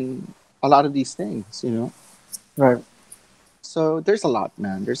define a lot of these things, you know. Right. So there's a lot,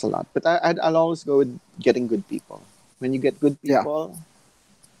 man. There's a lot. But I'll always go with getting good people. When you get good Yeah. people,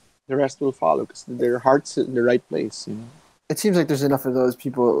 the rest will follow because their heart's in the right place, you know. It seems like there's enough of those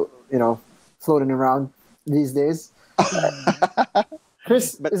people, floating around these days.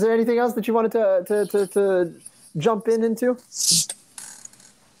 Chris, But is there anything else that you wanted to jump into?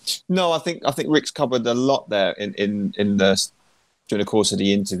 No, I think Rick's covered a lot there in the during the course of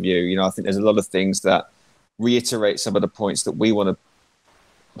the interview. You know, I think there's a lot of things that reiterate some of the points that we want to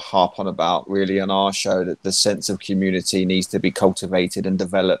harp on about really on our show, that the sense of community needs to be cultivated and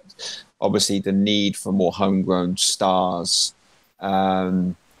developed. Obviously, the need for more homegrown stars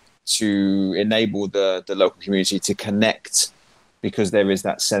to enable the local community to connect, because there is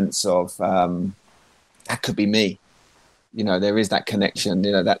that sense of that could be me. You know, there is that connection.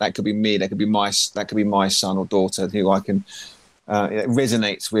 You know, that could be me. That could be my son or daughter who I can. It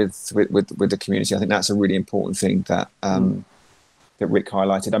resonates with the community. I think that's a really important thing that Rick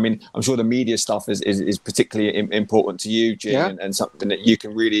highlighted. I mean, I'm sure the media stuff is particularly important to you, Jing, and something that you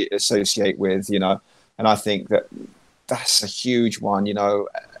can really associate with. You know, and I think that's a huge one. You know,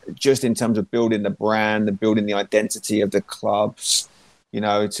 just in terms of building the brand and building the identity of the clubs. You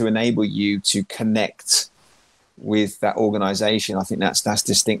know, to enable you to connect with that organization, I think that's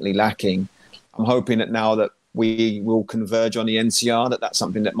distinctly lacking. I'm hoping that now that we will converge on the NCR, that's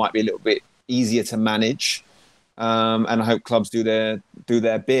something that might be a little bit easier to manage, and I hope clubs do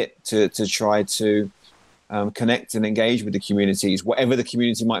their bit to try to connect and engage with the communities, whatever the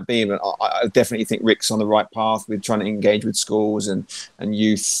community might be. But I definitely think Rick's on the right path with trying to engage with schools and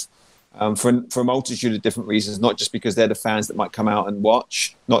youth. For a multitude of different reasons, not just because they're the fans that might come out and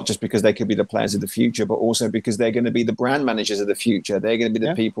watch, not just because they could be the players of the future, but also because they're going to be the brand managers of the future. They're going to be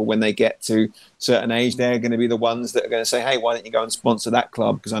the people when they get to a certain age, they're going to be the ones that are going to say, hey, why don't you go and sponsor that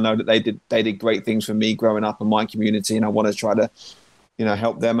club? Because I know that they did great things for me growing up in my community, and I want to try to, you know,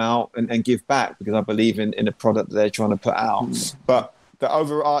 help them out and give back, because I believe in the product that they're trying to put out. But the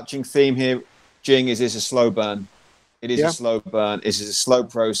overarching theme here, Jing, is a slow burn. It is a slow burn. It is a slow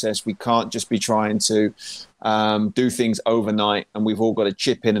process. We can't just be trying to do things overnight, and we've all got to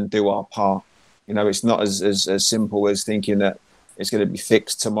chip in and do our part. You know, it's not as simple as thinking that it's going to be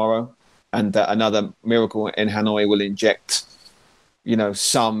fixed tomorrow and that another miracle in Hanoi will inject, you know,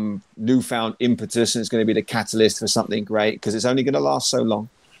 some newfound impetus and it's going to be the catalyst for something great, because it's only going to last so long.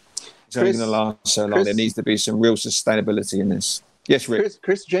 It's only going to last so long. There needs to be some real sustainability in this. Yes, Rick.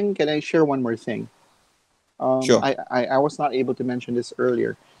 Chris, Jen, can I share one more thing? Sure. I was not able to mention this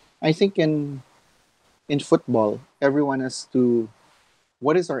earlier. I think in football, everyone has to,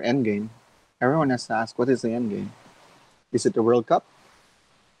 what is our end game? Everyone has to ask, what is the end game? Is it the World Cup?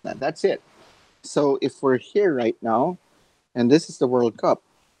 That's it. So if we're here right now, and this is the World Cup,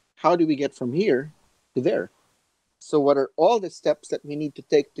 how do we get from here to there? So what are all the steps that we need to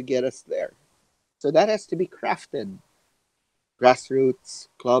take to get us there? So that has to be crafted. Grassroots,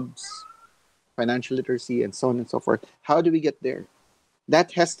 clubs, financial literacy, and so on and so forth. How do we get there?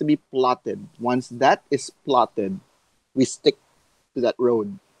 That has to be plotted. Once that is plotted, we stick to that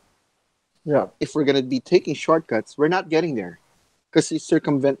road. Yeah. If we're going to be taking shortcuts, we're not getting there because you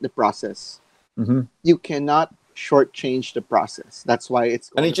circumvent the process. Mm-hmm. You cannot shortchange the process. That's why it's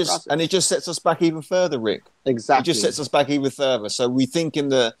called it just sets us back even further, Rick. Exactly. It just sets us back even further. So we think in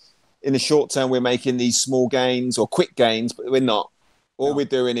the short term we're making these small gains or quick gains, but we're not. All we're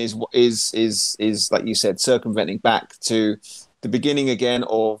doing is like you said, circumventing back to the beginning again,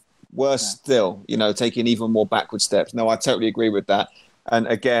 or worse still, you know, taking even more backward steps. No, I totally agree with that. And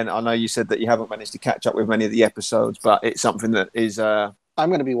again, I know you said that you haven't managed to catch up with many of the episodes, but it's something that is I'm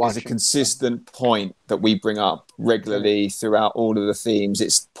going to be watching. Is a consistent point that we bring up regularly throughout all of the themes.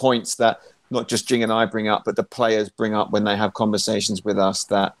 It's points that not just Jing and I bring up, but the players bring up when they have conversations with us,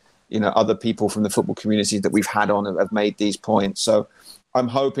 that, you know, other people from the football community that we've had on have made these points. So I'm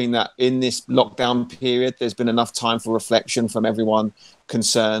hoping that in this lockdown period, there's been enough time for reflection from everyone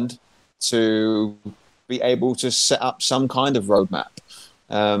concerned to be able to set up some kind of roadmap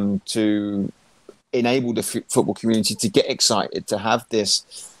to enable the football community to get excited, to have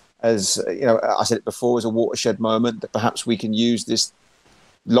this, as you know, I said it before, as a watershed moment, that perhaps we can use this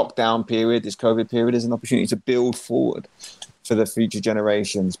lockdown period, this COVID period, as an opportunity to build forward for the future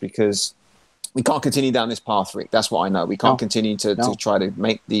generations, because we can't continue down this path, Rick. That's what I know. We can't continue to try to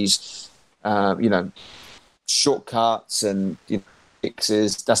make these, you know, shortcuts and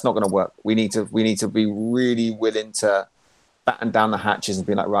fixes. That's not going to work. We need to be really willing to batten down the hatches and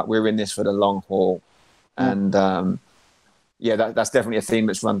be like, right, we're in this for the long haul, and Yeah, that's definitely a theme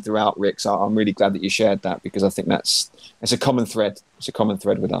that's run throughout, Rick. So I'm really glad that you shared that, because I think it's a common thread. It's a common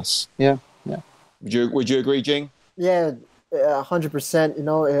thread with us. Yeah, yeah. Would you agree, Jing? Yeah,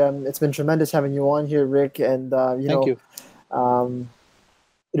 100%. It's been tremendous having you on here, Rick, and Thank you.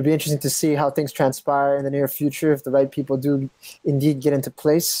 It'll be interesting to see how things transpire in the near future if the right people do indeed get into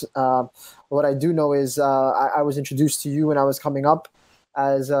place. What I do know is I was introduced to you when I was coming up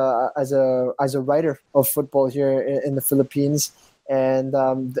as a writer of football here in the Philippines.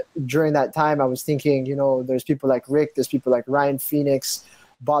 And during that time, I was thinking, there's people like Rick, there's people like Ryan Phoenix,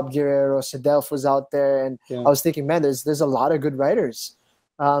 Bob Guerrero, Sedelf was out there, and I was thinking, man, there's a lot of good writers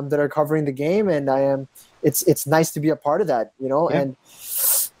that are covering the game, and it's nice to be a part of that, and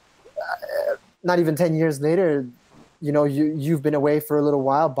not even 10 years later, you've been away for a little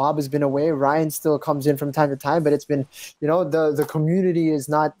while. Bob has been away. Ryan still comes in from time to time, but it's been, the community is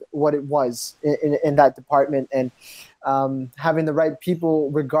not what it was in that department. And having the right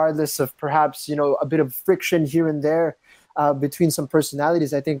people, regardless of perhaps, a bit of friction here and there between some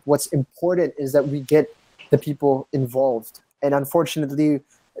personalities, I think what's important is that we get the people involved. And unfortunately,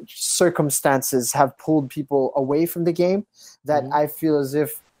 circumstances have pulled people away from the game that I feel as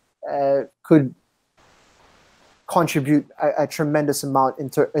if could contribute a tremendous amount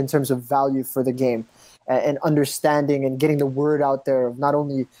in terms of value for the game and understanding and getting the word out there of not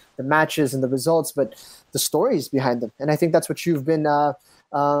only the matches and the results, but the stories behind them. And I think that's what you've been,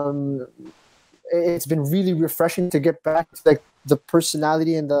 it's been really refreshing to get back to the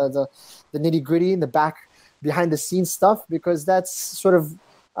personality and the nitty gritty and the behind the scenes stuff, because that's sort of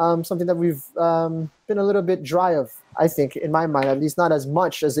something that we've been a little bit dry of, I think, in my mind, at least not as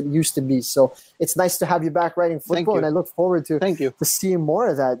much as it used to be. So it's nice to have you back writing football, and I look forward to seeing more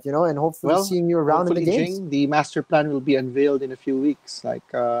of that, and hopefully seeing you around in the games. Jing, the master plan will be unveiled in a few weeks,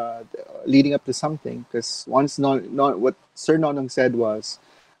 leading up to something. Because once what Sir Nonong said was,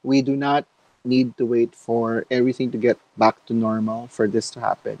 we do not need to wait for everything to get back to normal for this to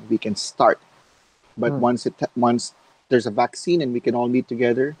happen. We can start, but once there's a vaccine and we can all meet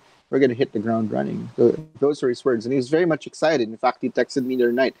together, we're going to hit the ground running. So those were his words. And he was very much excited. In fact, he texted me the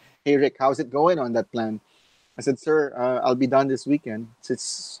other night, "Hey, Rick, how's it going on that plan?" I said, "Sir, I'll be done this weekend."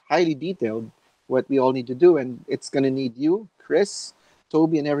 It's highly detailed what we all need to do. And it's going to need you, Chris,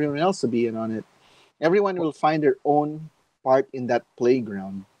 Toby, and everyone else to be in on it. Everyone will find their own part in that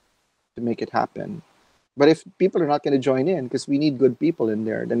playground to make it happen. But if people are not going to join in, because we need good people in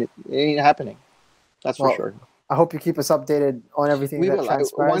there, then it ain't happening. That's for sure. I hope you keep us updated on everything that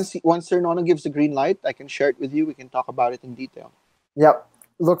transpires. Once Sir Nono gives the green light, I can share it with you. We can talk about it in detail. Yep.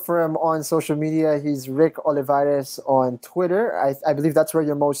 Look for him on social media. He's Rick Olivares on Twitter. I believe that's where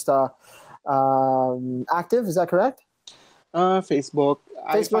you're most active. Is that correct? Facebook.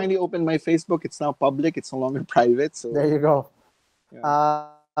 I finally opened my Facebook. It's now public. It's no longer private. So there you go. Yeah.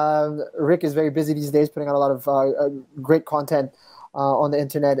 Rick is very busy these days, putting out a lot of great content on the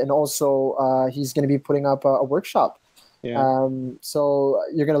internet, and also he's going to be putting up a workshop. Yeah. So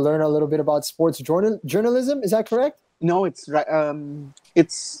you're going to learn a little bit about sports journalism. Is that correct? No, it's right.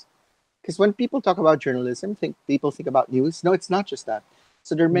 It's because when people talk about journalism, people think about news. No, it's not just that.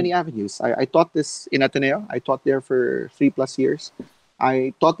 So there are many avenues. I taught this in Ateneo. I taught there for 3+ years.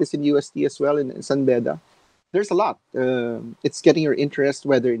 I taught this in UST as well, in San Beda. There's a lot. It's getting your interest,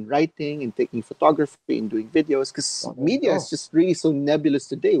 whether in writing, in taking photography, in doing videos, because media is just really so nebulous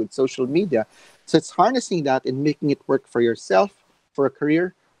today with social media. So it's harnessing that and making it work for yourself, for a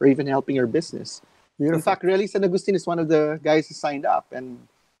career, or even helping your business. Beautiful. In fact, Relly San Agustin is one of the guys who signed up, and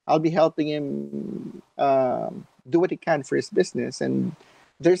I'll be helping him do what he can for his business. And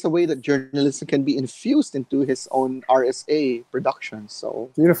there's a way that journalism can be infused into his own RSA production. So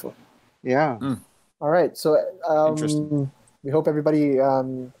beautiful. Yeah. All right. So we hope everybody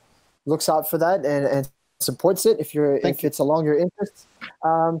looks out for that and supports it if it's along your interests.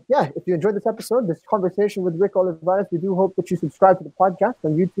 If you enjoyed this episode, this conversation with Rick Olivares, we do hope that you subscribe to the podcast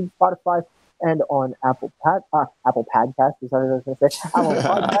on YouTube, Spotify, and on Apple Podcast. Is that what I was going to say? Apple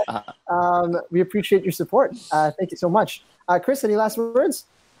Podcast. We appreciate your support. Thank you so much. Chris, any last words?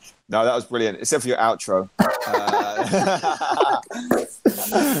 No, that was brilliant, except for your outro.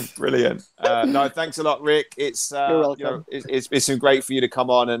 Brilliant. No, thanks a lot, Rick. It's it's been great for you to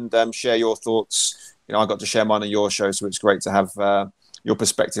come on and share your thoughts. I got to share mine on your show, so it's great to have your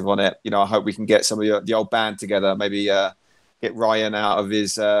perspective on it. I hope we can get some of the old band together. Maybe get Ryan out of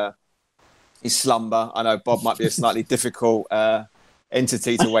his slumber. I know Bob might be a slightly difficult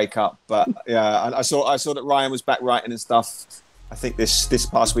entity to wake up, but yeah, I saw that Ryan was back writing and stuff. I think this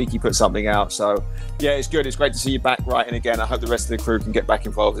past week he put something out. So yeah, it's good. It's great to see you back writing again. I hope the rest of the crew can get back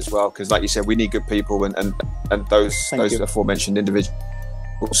involved as well, because like you said, we need good people, and those aforementioned individuals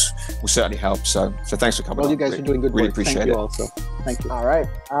will certainly help. So thanks for coming on. You guys are doing good really work. Appreciate Thank you it. also. Thank you. All right.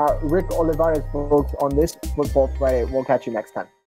 Rick Olivares, folks, on this Football Friday. We'll catch you next time.